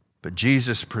 but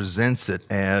Jesus presents it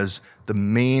as the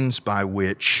means by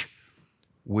which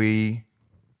we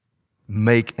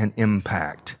make an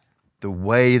impact, the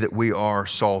way that we are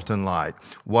salt and light.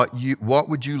 What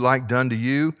would you like done to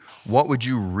you? What would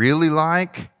you really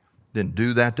like? Then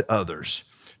do that to others.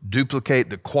 Duplicate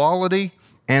the quality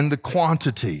and the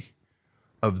quantity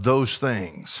of those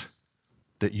things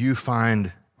that you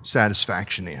find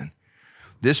satisfaction in.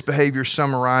 This behavior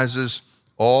summarizes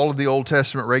all of the Old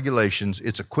Testament regulations.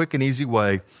 It's a quick and easy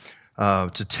way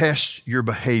to test your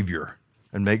behavior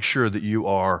and make sure that you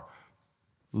are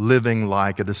living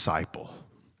like a disciple.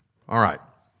 All right.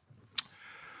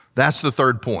 That's the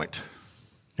third point.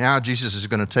 Now Jesus is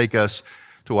going to take us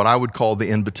to what I would call the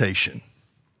invitation.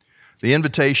 The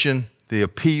invitation, the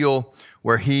appeal,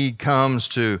 where he comes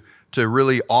to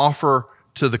really offer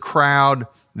to the crowd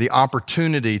the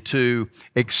opportunity to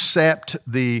accept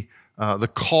the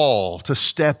call to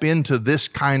step into this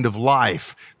kind of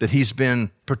life that he's been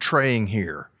portraying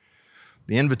here.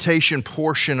 The invitation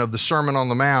portion of the Sermon on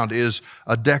the Mount is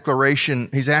a declaration.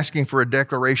 He's asking for a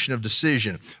declaration of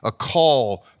decision, a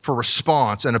call for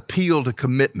response, an appeal to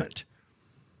commitment.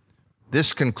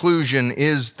 This conclusion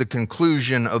is the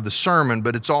conclusion of the sermon,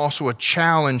 but it's also a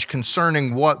challenge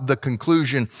concerning what the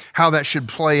conclusion, how that should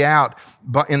play out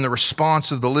in the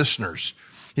response of the listeners.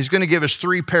 He's going to give us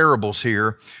 3 parables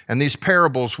here, and these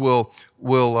parables will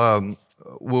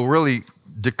really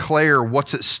declare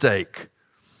what's at stake.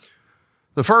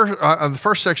 The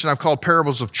first section I've called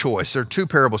parables of choice. There are 2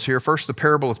 parables here. First, the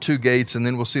parable of 2 gates, and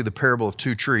then we'll see the parable of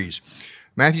 2 trees.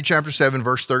 Matthew chapter 7,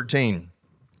 verse 13.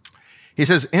 He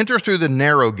says, enter through the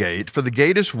narrow gate, for the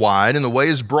gate is wide and the way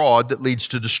is broad that leads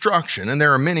to destruction, and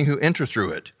there are many who enter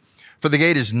through it. For the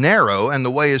gate is narrow and the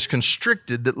way is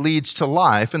constricted that leads to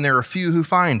life, and there are few who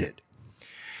find it.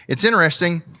 It's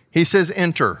interesting. He says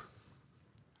enter.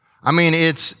 I mean,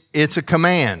 it's a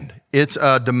command. It's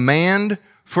a demand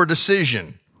for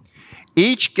decision.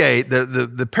 Each gate,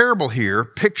 the parable here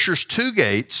pictures 2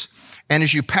 gates, and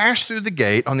as you pass through the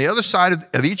gate, on the other side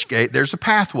of each gate, there's a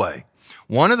pathway.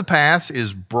 One of the paths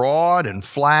is broad and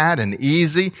flat and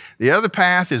easy. The other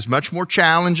path is much more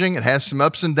challenging. It has some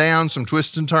ups and downs, some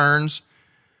twists and turns.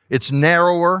 It's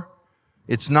narrower.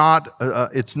 It's not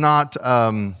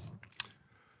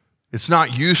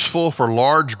useful for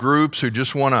large groups who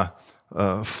just want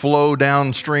to flow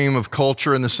downstream of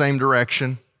culture in the same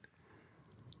direction.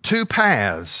 2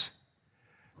 paths.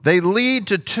 They lead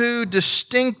to 2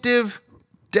 distinctive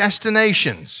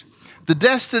destinations. The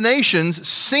destinations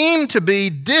seem to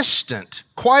be distant,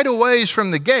 quite a ways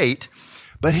from the gate,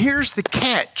 but here's the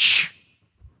catch.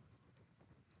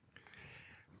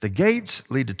 The gates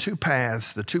lead to 2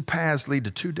 paths. The 2 paths lead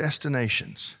to 2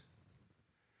 destinations.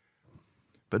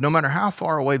 But no matter how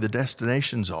far away the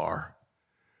destinations are,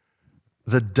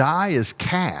 the die is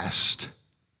cast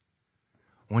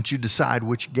once you decide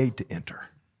which gate to enter.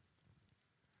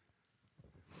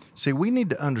 See, we need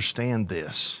to understand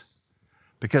this,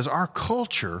 because our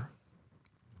culture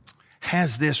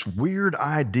has this weird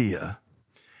idea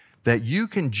that you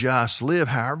can just live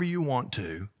however you want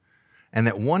to, and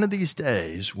that one of these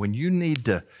days when you need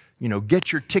to,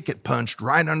 get your ticket punched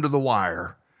right under the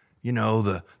wire,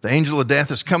 the angel of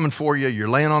death is coming for you, you're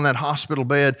laying on that hospital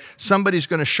bed, somebody's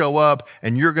going to show up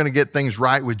and you're going to get things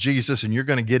right with Jesus and you're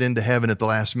going to get into heaven at the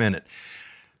last minute.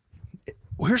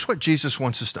 Here's what Jesus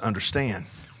wants us to understand.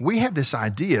 We have this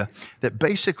idea that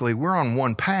basically we're on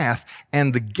one path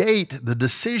and the gate, the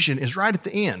decision is right at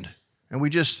the end. And we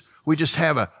just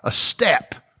have a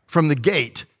step from the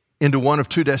gate into one of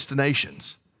 2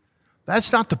 destinations.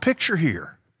 That's not the picture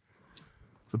here.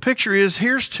 The picture is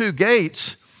here's 2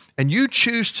 gates and you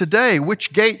choose today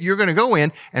which gate you're going to go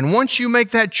in. And once you make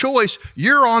that choice,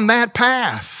 you're on that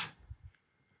path.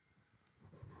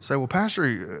 Say, well,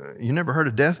 Pastor, you never heard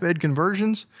of deathbed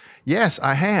conversions? Yes,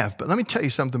 I have. But let me tell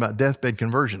you something about deathbed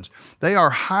conversions. They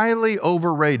are highly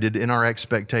overrated in our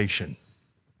expectation.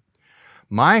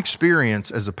 My experience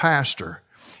as a pastor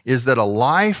is that a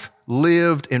life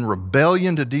lived in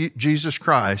rebellion to Jesus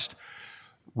Christ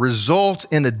results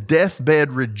in a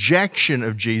deathbed rejection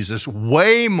of Jesus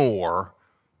way more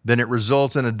than it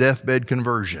results in a deathbed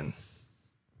conversion.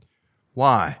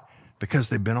 Why? Because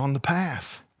they've been on the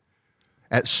path.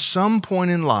 At some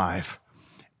point in life,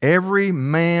 every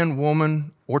man,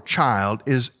 woman, or child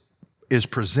is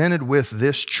presented with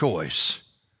this choice.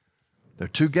 There are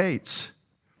two gates.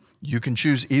 You can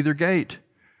choose either gate.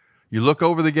 You look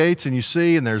over the gates and you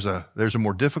see, and there's a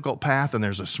more difficult path and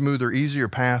there's a smoother, easier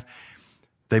path.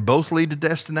 They both lead to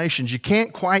destinations. You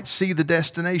can't quite see the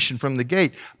destination from the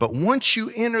gate, but once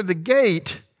you enter the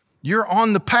gate, you're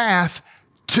on the path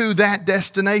to that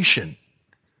destination.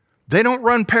 They don't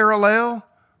run parallel.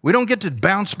 We don't get to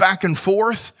bounce back and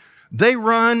forth. They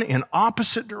run in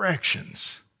opposite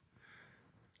directions.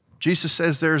 Jesus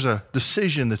says there's a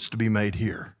decision that's to be made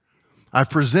here. I've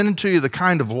presented to you the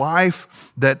kind of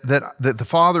life that the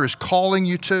Father is calling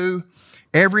you to.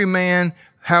 Every man,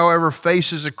 however,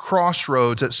 faces a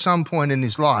crossroads at some point in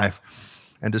his life.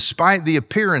 And despite the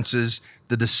appearances,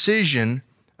 the decision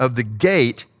of the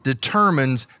gate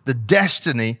determines the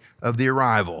destiny of the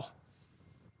arrival.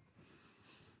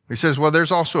 He says, well,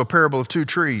 there's also a parable of two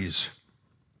trees.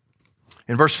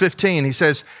 In verse 15, he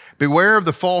says, beware of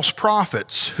the false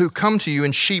prophets who come to you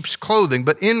in sheep's clothing,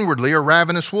 but inwardly are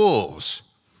ravenous wolves.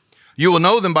 You will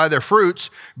know them by their fruits.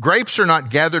 Grapes are not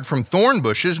gathered from thorn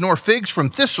bushes, nor figs from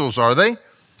thistles, are they?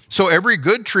 So every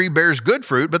good tree bears good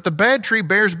fruit, but the bad tree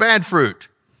bears bad fruit.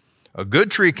 A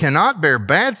good tree cannot bear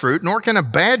bad fruit, nor can a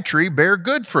bad tree bear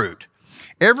good fruit.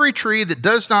 Every tree that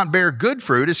does not bear good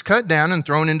fruit is cut down and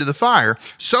thrown into the fire.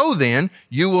 So then,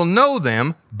 you will know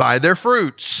them by their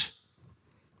fruits.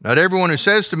 Not everyone who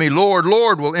says to me, Lord,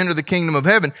 Lord, will enter the kingdom of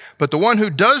heaven, but the one who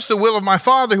does the will of my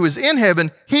Father who is in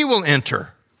heaven, he will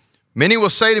enter. Many will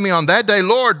say to me on that day,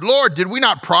 Lord, Lord, did we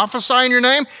not prophesy in your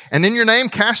name, and in your name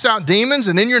cast out demons,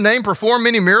 and in your name perform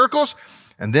many miracles?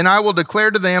 And then I will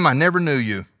declare to them, I never knew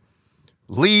you.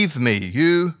 Leave me,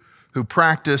 you who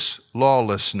practice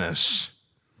lawlessness.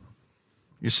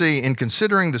 You see, in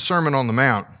considering the Sermon on the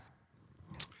Mount,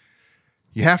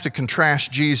 you have to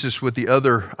contrast Jesus with the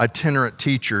other itinerant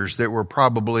teachers that were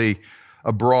probably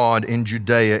abroad in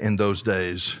Judea in those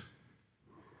days.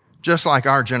 Just like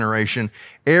our generation,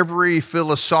 every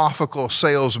philosophical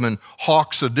salesman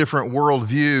hawks a different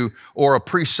worldview or a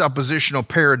presuppositional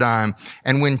paradigm.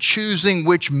 And when choosing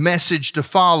which message to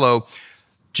follow,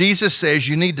 Jesus says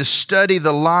you need to study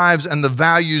the lives and the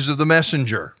values of the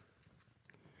messenger.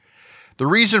 The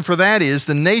reason for that is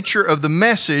the nature of the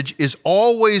message is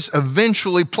always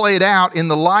eventually played out in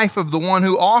the life of the one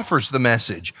who offers the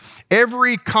message.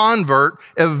 Every convert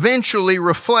eventually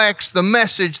reflects the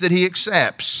message that he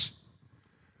accepts.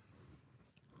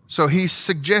 So he's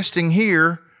suggesting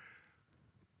here,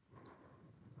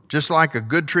 just like a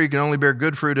good tree can only bear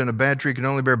good fruit and a bad tree can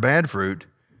only bear bad fruit,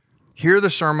 hear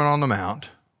the Sermon on the Mount,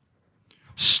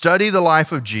 study the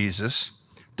life of Jesus,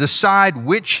 decide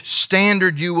which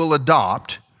standard you will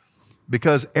adopt,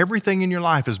 because everything in your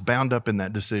life is bound up in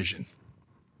that decision.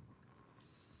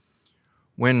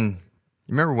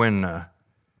 Remember when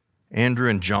Andrew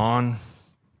and John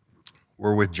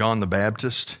were with John the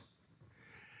Baptist,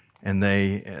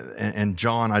 and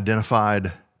John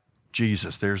identified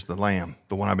Jesus. There's the Lamb,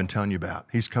 the one I've been telling you about.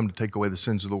 He's come to take away the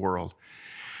sins of the world.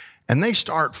 And they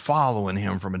start following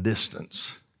him from a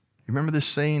distance. You remember this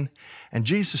scene? And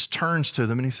Jesus turns to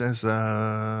them and he says,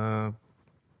 can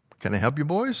I help you,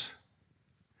 boys?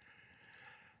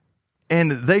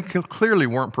 And they clearly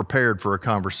weren't prepared for a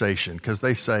conversation because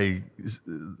they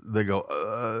go,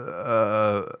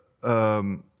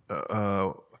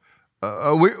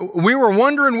 we were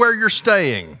wondering where you're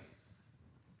staying.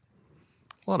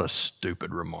 What a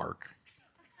stupid remark.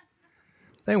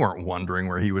 They weren't wondering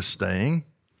where he was staying.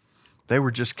 They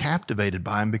were just captivated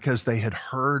by him because they had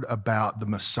heard about the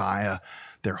Messiah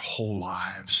their whole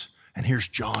lives. And here's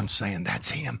John saying, that's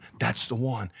him, that's the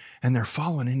one. And they're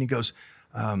following, and he goes,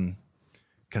 can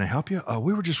I help you?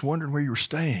 We were just wondering where you were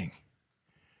staying.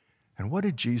 And what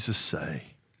did Jesus say?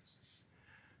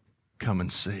 Come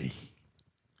and see.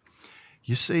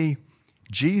 You see,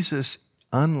 Jesus,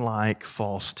 unlike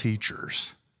false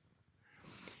teachers,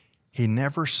 he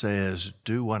never says,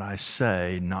 do what I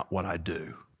say, not what I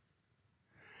do.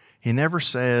 He never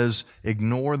says,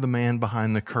 ignore the man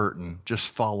behind the curtain,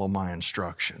 just follow my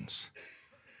instructions.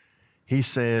 He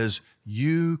says,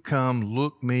 you come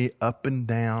look me up and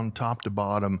down, top to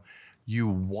bottom. You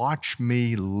watch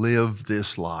me live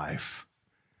this life.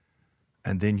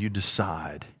 And then you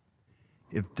decide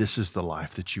if this is the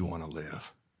life that you want to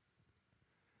live.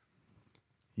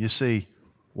 You see,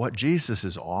 what Jesus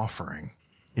is offering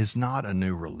is not a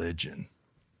new religion.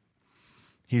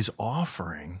 He's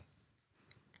offering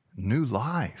new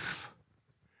life.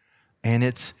 And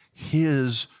it's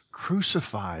his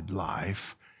crucified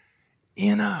life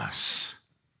in us.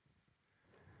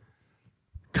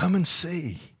 Come and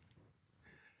see.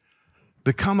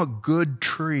 Become a good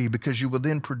tree because you will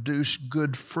then produce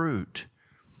good fruit.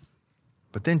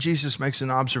 But then Jesus makes an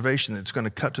observation that's going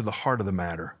to cut to the heart of the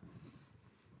matter.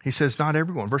 He says, not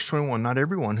everyone, verse 21, not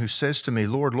everyone who says to me,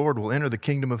 Lord, Lord, will enter the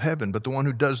kingdom of heaven, but the one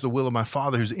who does the will of my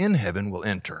Father who's in heaven will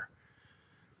enter.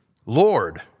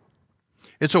 Lord,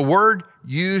 it's a word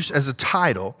used as a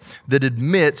title that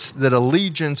admits that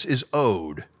allegiance is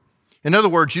owed. In other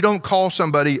words, you don't call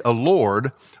somebody a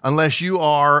Lord unless you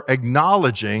are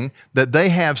acknowledging that they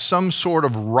have some sort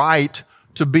of right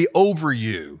to be over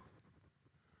you.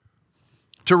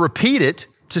 To repeat it,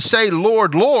 to say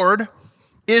Lord, Lord,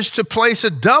 is to place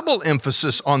a double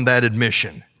emphasis on that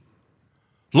admission.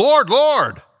 Lord,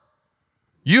 Lord,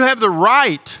 you have the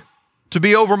right to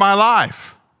be over my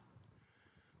life.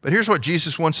 But here's what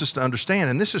Jesus wants us to understand,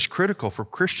 and this is critical for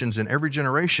Christians in every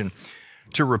generation.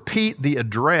 To repeat the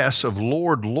address of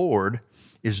Lord, Lord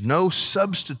is no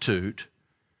substitute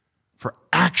for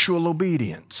actual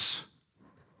obedience.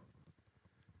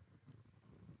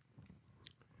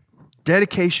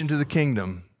 Dedication to the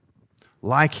kingdom,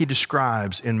 like he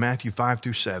describes in Matthew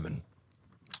 5-7,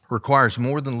 requires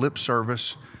more than lip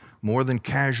service, more than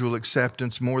casual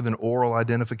acceptance, more than oral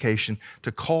identification.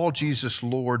 To call Jesus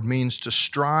Lord means to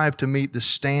strive to meet the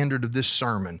standard of this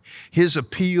sermon. His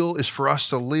appeal is for us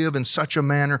to live in such a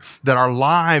manner that our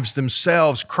lives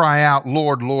themselves cry out,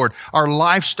 Lord, Lord. Our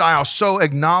lifestyle so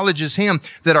acknowledges him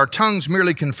that our tongues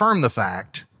merely confirm the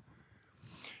fact.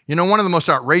 You know, one of the most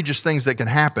outrageous things that can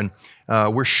happen,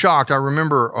 we're shocked. I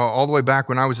remember all the way back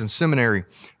when I was in seminary,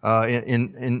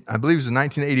 in I believe it was in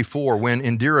 1984, when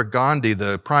Indira Gandhi,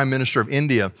 the Prime Minister of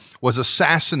India, was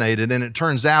assassinated, and it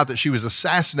turns out that she was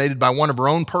assassinated by one of her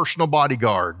own personal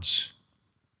bodyguards.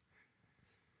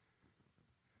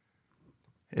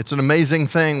 It's an amazing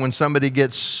thing when somebody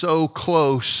gets so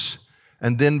close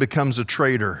and then becomes a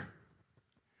traitor.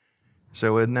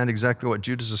 So isn't that exactly what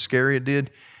Judas Iscariot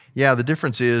did? Yeah, the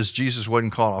difference is Jesus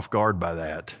wasn't caught off guard by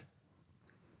that.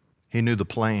 He knew the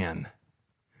plan.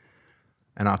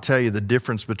 And I'll tell you, the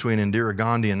difference between Indira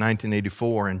Gandhi in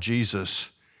 1984 and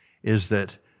Jesus is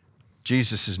that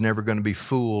Jesus is never going to be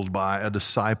fooled by a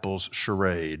disciple's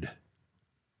charade.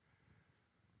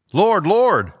 Lord,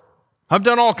 Lord, I've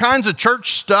done all kinds of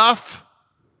church stuff.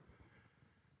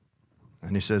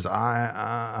 And he says,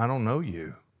 I don't know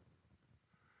you.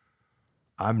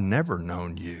 I've never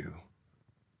known you.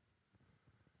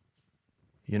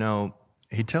 You know,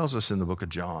 he tells us in the book of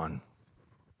John,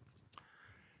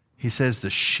 he says the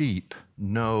sheep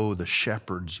know the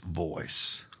shepherd's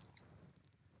voice.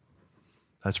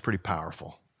 That's pretty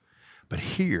powerful. But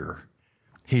here,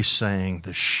 he's saying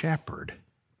the shepherd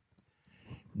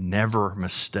never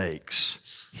mistakes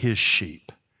his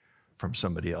sheep from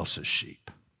somebody else's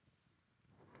sheep.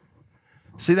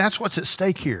 See, that's what's at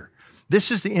stake here. This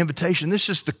is the invitation. This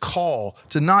is the call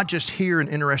to not just hear an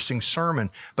interesting sermon,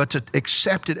 but to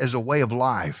accept it as a way of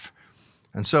life.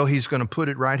 And so he's going to put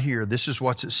it right here. This is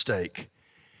what's at stake.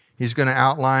 He's going to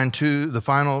outline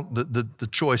the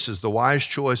choices, the wise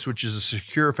choice, which is a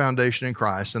secure foundation in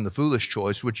Christ, and the foolish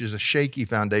choice, which is a shaky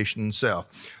foundation in self.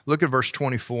 Look at verse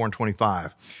 24 and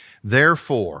 25.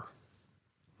 Therefore,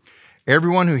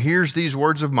 everyone who hears these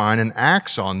words of mine and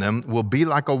acts on them will be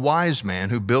like a wise man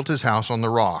who built his house on the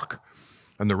rock.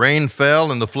 And the rain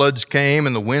fell, and the floods came,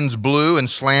 and the winds blew and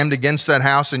slammed against that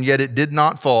house, and yet it did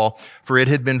not fall, for it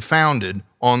had been founded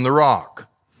on the rock.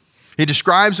 He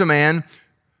describes a man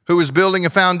who is building a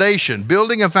foundation.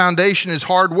 Building a foundation is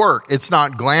hard work. It's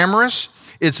not glamorous.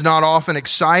 It's not often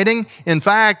exciting. In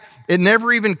fact, it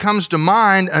never even comes to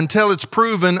mind until it's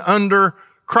proven under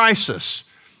crisis.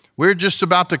 We're just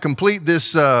about to complete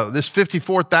this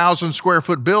 54,000 square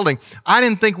foot building. I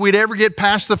didn't think we'd ever get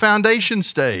past the foundation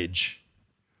stage.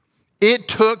 It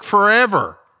took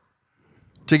forever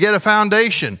to get a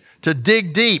foundation, to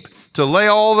dig deep, to lay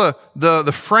all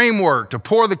the framework, to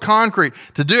pour the concrete,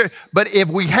 to do it. But if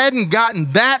we hadn't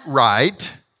gotten that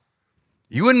right,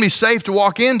 you wouldn't be safe to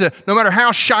walk into, no matter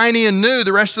how shiny and new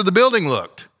the rest of the building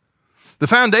looked. The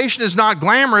foundation is not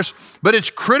glamorous, but it's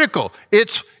critical.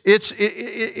 It's the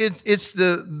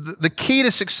key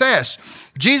to success.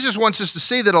 Jesus wants us to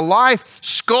see that a life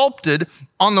sculpted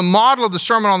on the model of the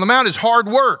Sermon on the Mount is hard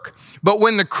work. But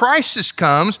when the crisis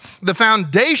comes, the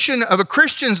foundation of a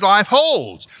Christian's life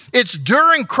holds. It's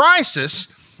during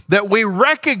crisis that we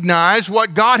recognize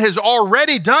what God has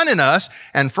already done in us.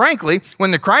 And frankly,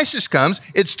 when the crisis comes,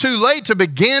 it's too late to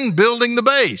begin building the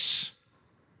base.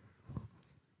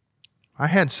 I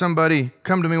had somebody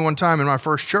come to me one time in my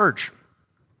first church,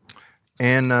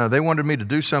 and they wanted me to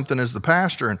do something as the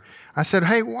pastor. And I said,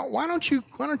 hey, why don't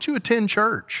you attend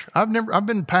church? I've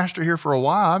been pastor here for a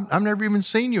while. I've never even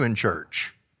seen you in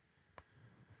church.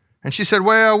 And she said,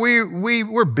 well,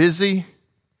 we're busy.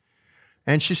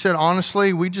 And she said,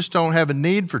 honestly, we just don't have a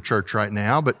need for church right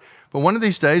now. But one of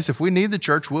these days, if we need the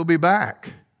church, we'll be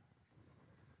back.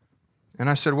 And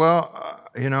I said, well,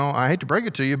 I hate to break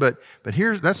it to you, but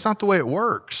that's not the way it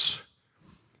works.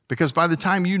 Because by the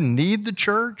time you need the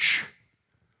church,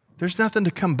 there's nothing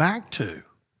to come back to.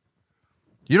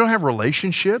 You don't have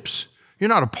relationships. You're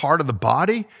not a part of the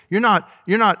body. You're not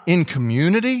in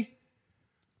community.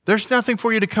 There's nothing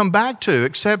for you to come back to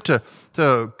except to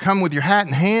come with your hat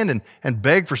in hand and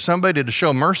beg for somebody to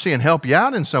show mercy and help you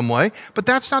out in some way. But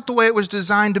that's not the way it was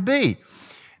designed to be.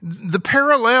 The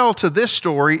parallel to this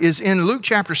story is in Luke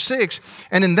chapter 6,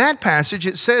 and in that passage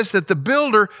it says that the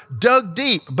builder dug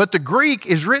deep, but the Greek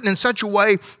is written in such a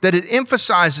way that it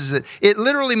emphasizes it. It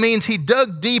literally means he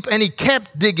dug deep and he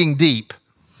kept digging deep.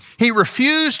 He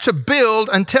refused to build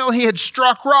until he had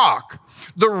struck rock.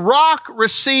 The rock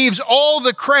receives all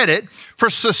the credit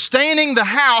for sustaining the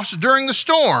house during the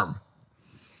storm.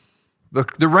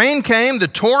 The rain came, the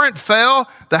torrent fell,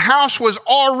 the house was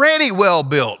already well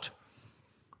built.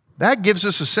 That gives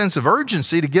us a sense of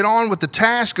urgency to get on with the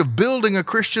task of building a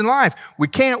Christian life. We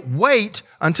can't wait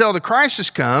until the crisis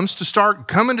comes to start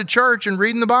coming to church and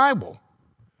reading the Bible.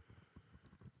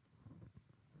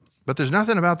 But there's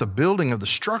nothing about the building of the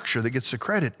structure that gets the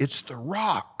credit. It's the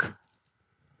rock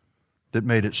that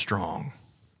made it strong.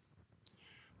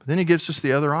 But then he gives us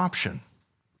the other option.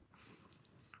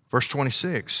 Verse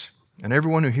 26, and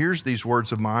everyone who hears these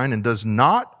words of mine and does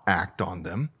not act on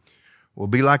them will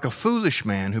be like a foolish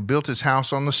man who built his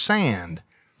house on the sand.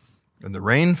 And the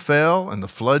rain fell, and the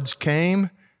floods came,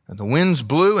 and the winds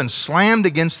blew and slammed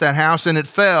against that house, and it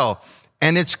fell,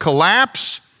 and its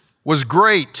collapse was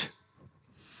great.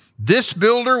 This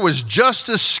builder was just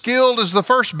as skilled as the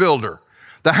first builder.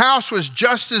 The house was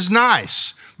just as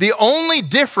nice. The only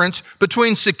difference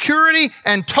between security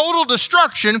and total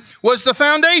destruction was the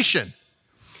foundation.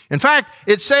 In fact,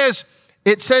 it says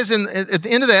at the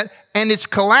end of that, and its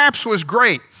collapse was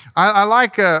great. I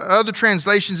like other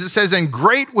translations. It says, and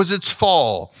great was its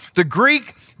fall. The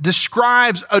Greek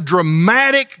describes a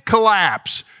dramatic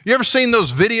collapse. You ever seen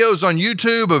those videos on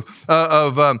YouTube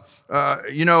of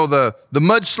the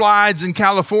mudslides in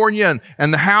California,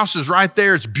 and the house is right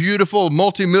there. It's beautiful,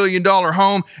 multi-million-dollar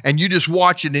home, and you just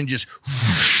watch it and just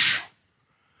whoosh,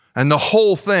 and the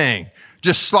whole thing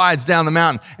just slides down the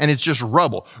mountain, and it's just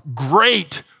rubble.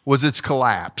 Great was its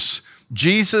collapse.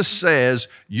 Jesus says,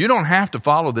 you don't have to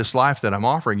follow this life that I'm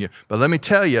offering you, but let me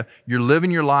tell you, you're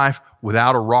living your life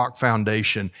without a rock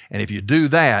foundation, and if you do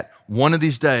that, one of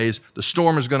these days, the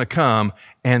storm is going to come,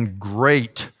 and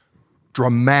great,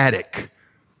 dramatic,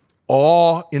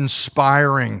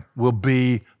 awe-inspiring will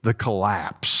be the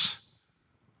collapse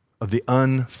of the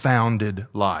unfounded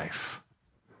life.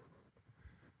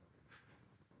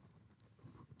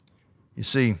 You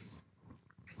see,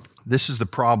 this is the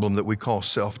problem that we call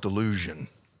self-delusion,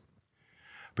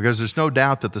 because there's no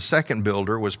doubt that the second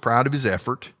builder was proud of his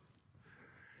effort.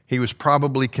 He was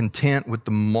probably content with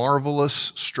the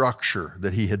marvelous structure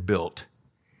that he had built.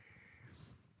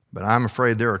 But I'm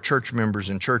afraid there are church members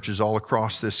in churches all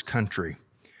across this country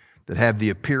that have the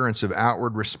appearance of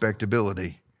outward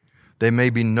respectability. They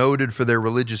may be noted for their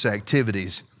religious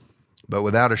activities, but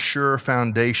without a sure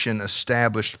foundation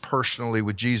established personally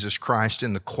with Jesus Christ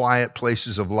in the quiet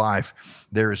places of life,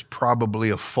 there is probably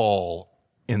a fall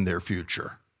in their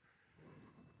future.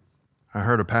 I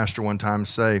heard a pastor one time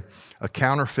say, a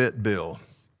counterfeit bill,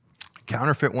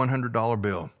 counterfeit $100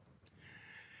 bill,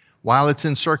 while it's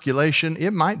in circulation,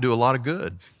 it might do a lot of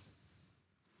good.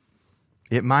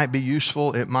 It might be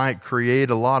useful. It might create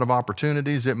a lot of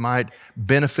opportunities. It might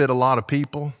benefit a lot of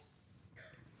people.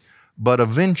 But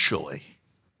eventually,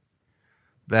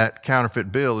 that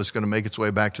counterfeit bill is going to make its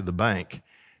way back to the bank,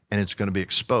 and it's going to be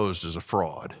exposed as a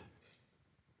fraud.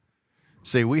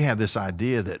 See, we have this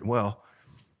idea that,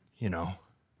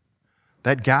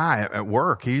 that guy at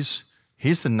work, he's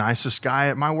the nicest guy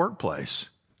at my workplace.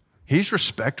 He's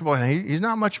respectable, and he's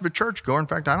not much of a churchgoer. In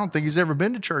fact, I don't think he's ever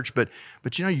been to church, but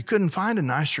you couldn't find a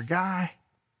nicer guy.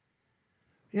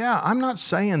 Yeah, I'm not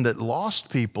saying that lost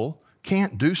people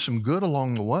can't do some good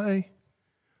along the way,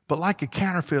 But like a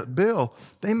counterfeit bill,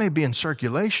 they may be in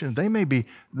circulation. They may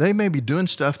be doing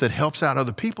stuff that helps out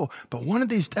other people. But one of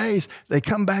these days, they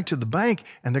come back to the bank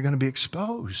and they're going to be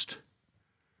exposed.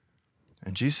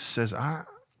 And Jesus says, I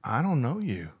don't know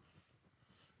you.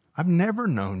 I've never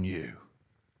known you.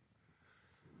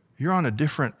 You're on a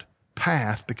different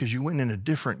path because you went in a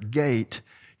different gate.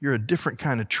 You're a different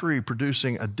kind of tree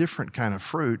producing a different kind of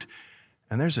fruit.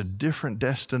 And there's a different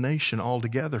destination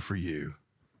altogether for you.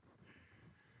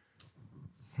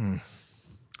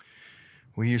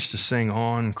 We used to sing,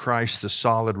 "On Christ the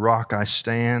solid rock I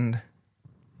stand."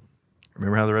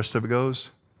 Remember how the rest of it goes?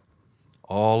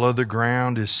 All other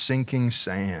ground is sinking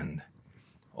sand.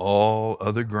 All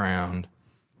other ground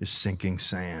is sinking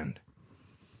sand.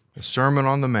 The Sermon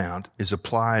on the Mount is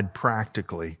applied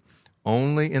practically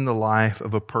only in the life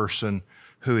of a person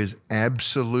who is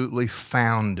absolutely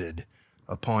founded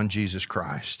upon Jesus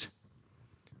Christ.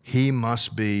 He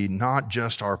must be not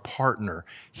just our partner,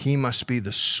 he must be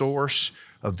the source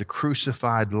of the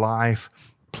crucified life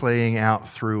playing out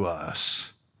through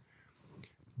us.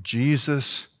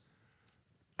 Jesus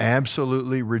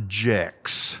absolutely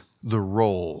rejects the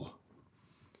role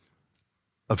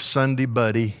of Sunday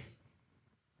buddy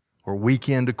or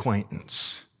weekend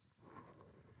acquaintance.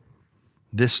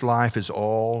 This life is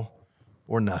all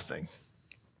or nothing.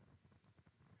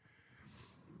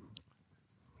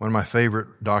 One of my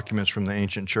favorite documents from the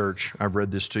ancient church, I've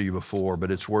read this to you before, but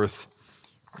it's worth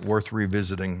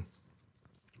revisiting.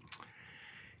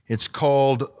 It's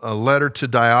called A Letter to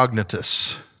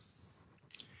Diognetus.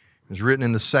 It was written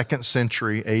in the 2nd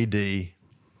century A.D.,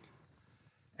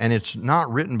 and it's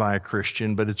not written by a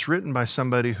Christian, but it's written by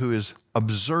somebody who is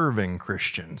observing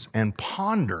Christians and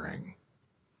pondering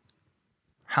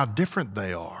how different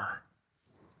they are.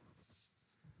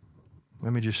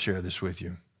 Let me just share this with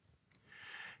you.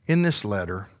 In this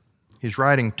letter, he's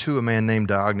writing to a man named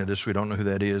Diognetus. We don't know who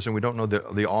that is, and we don't know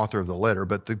the author of the letter,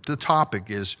 but the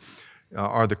topic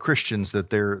are the Christians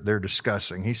that they're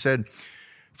discussing. He said,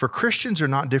 "For Christians are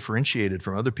not differentiated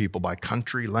from other people by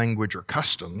country, language, or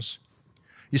customs.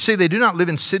 You see, they do not live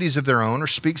in cities of their own or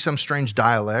speak some strange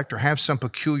dialect or have some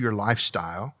peculiar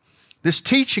lifestyle. This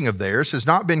teaching of theirs has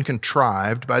not been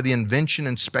contrived by the invention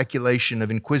and speculation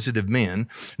of inquisitive men,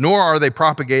 nor are they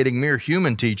propagating mere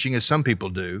human teaching as some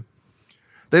people do.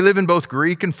 They live in both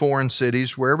Greek and foreign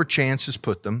cities, wherever chance has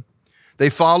put them. They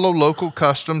follow local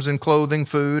customs in clothing,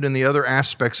 food, and the other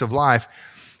aspects of life.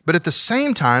 But at the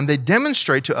same time, they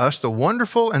demonstrate to us the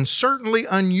wonderful and certainly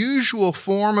unusual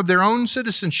form of their own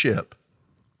citizenship.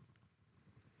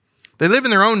 They live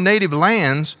in their own native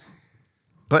lands,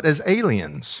 but as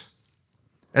aliens.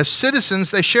 As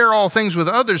citizens, they share all things with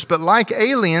others, but like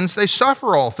aliens, they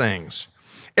suffer all things.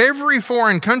 Every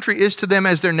foreign country is to them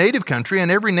as their native country, and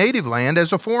every native land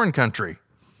as a foreign country.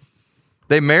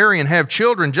 They marry and have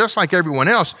children just like everyone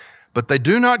else, but they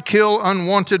do not kill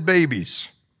unwanted babies.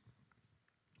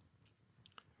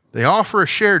 They offer a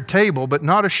shared table, but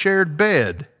not a shared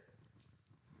bed.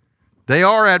 They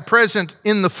are at present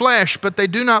in the flesh, but they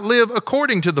do not live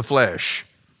according to the flesh.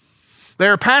 They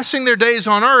are passing their days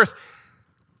on earth,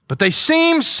 but they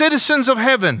seem citizens of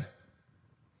heaven.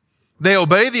 They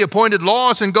obey the appointed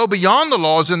laws and go beyond the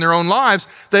laws in their own lives.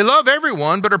 They love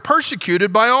everyone, but are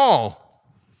persecuted by all.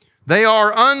 They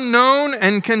are unknown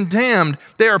and condemned.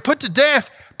 They are put to death,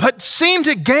 but seem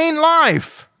to gain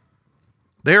life.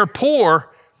 They are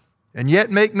poor and yet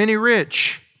make many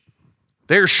rich.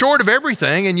 They are short of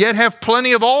everything and yet have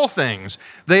plenty of all things.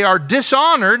 They are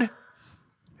dishonored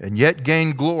and yet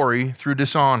gain glory through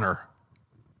dishonor.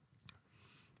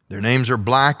 Their names are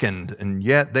blackened, and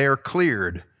yet they are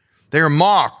cleared. They are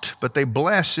mocked, but they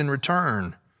bless in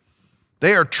return.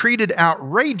 They are treated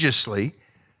outrageously,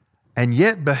 and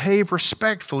yet behave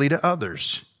respectfully to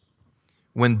others.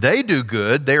 When they do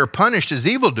good, they are punished as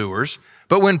evildoers,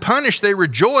 but when punished, they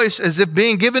rejoice as if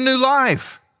being given new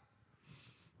life.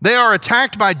 They are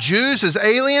attacked by Jews as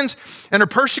aliens and are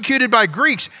persecuted by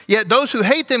Greeks, yet those who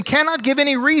hate them cannot give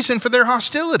any reason for their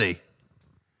hostility.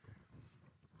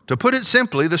 To put it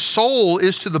simply, the soul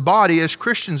is to the body as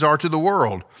Christians are to the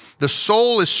world. The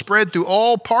soul is spread through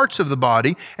all parts of the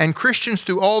body, and Christians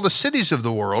through all the cities of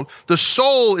the world. The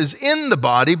soul is in the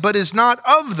body, but is not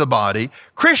of the body.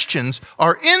 Christians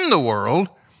are in the world,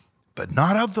 but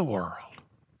not of the world.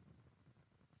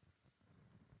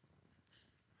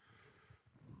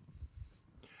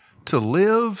 To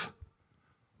live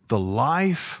the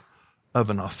life of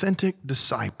an authentic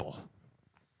disciple,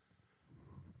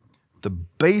 the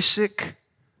basic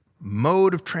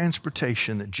mode of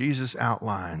transportation that Jesus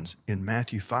outlines in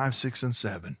Matthew 5, 6, and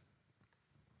 7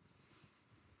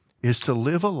 is to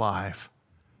live a life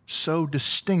so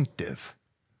distinctive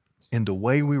in the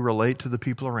way we relate to the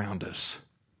people around us,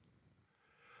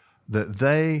 that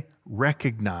they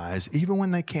recognize, even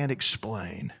when they can't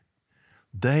explain,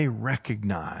 they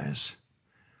recognize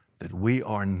that we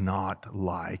are not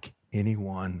like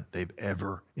anyone they've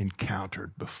ever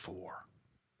encountered before.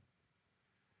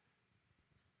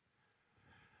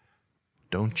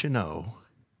 Don't you know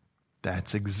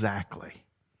that's exactly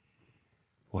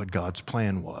what God's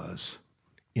plan was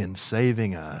in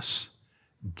saving us,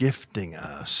 gifting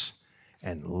us,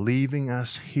 and leaving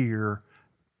us here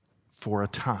for a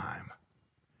time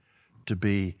to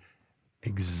be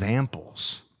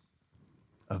examples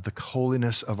of the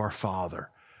holiness of our Father,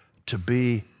 to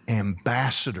be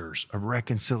ambassadors of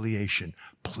reconciliation,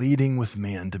 pleading with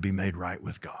men to be made right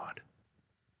with God.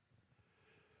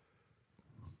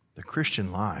 The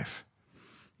Christian life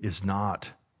is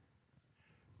not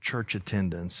church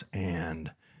attendance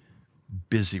and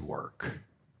busy work.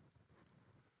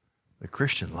 The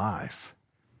Christian life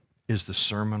is the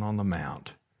Sermon on the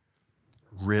Mount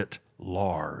writ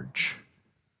large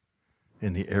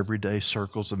in the everyday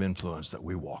circles of influence that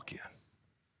we walk in.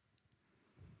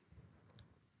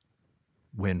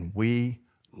 When we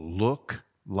look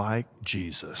like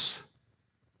Jesus,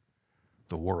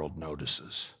 the world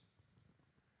notices.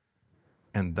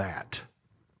 And that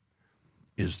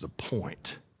is the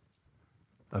point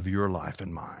of your life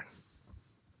and mine.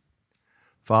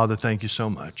 Father, thank you so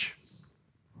much.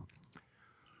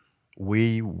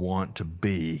 We want to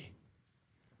be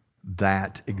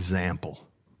that example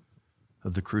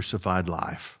of the crucified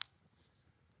life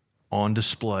on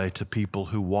display to people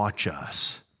who watch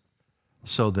us,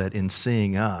 so that in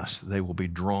seeing us, they will be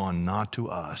drawn not to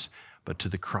us, but to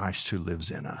the Christ who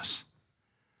lives in us.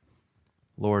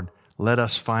 Lord, let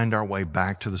us find our way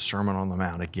back to the Sermon on the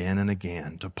Mount again and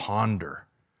again to ponder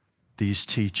these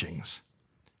teachings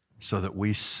so that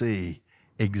we see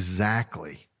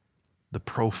exactly the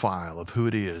profile of who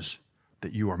it is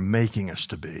that you are making us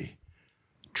to be,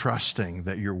 trusting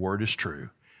that your word is true,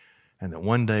 and that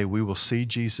one day we will see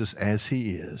Jesus as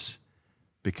he is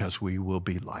because we will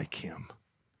be like him.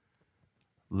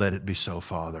 Let it be so,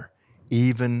 Father,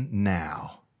 even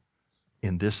now,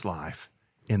 in this life,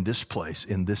 in this place,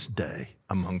 in this day,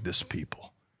 among this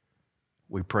people.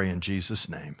 We pray in Jesus'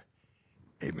 name,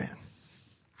 amen.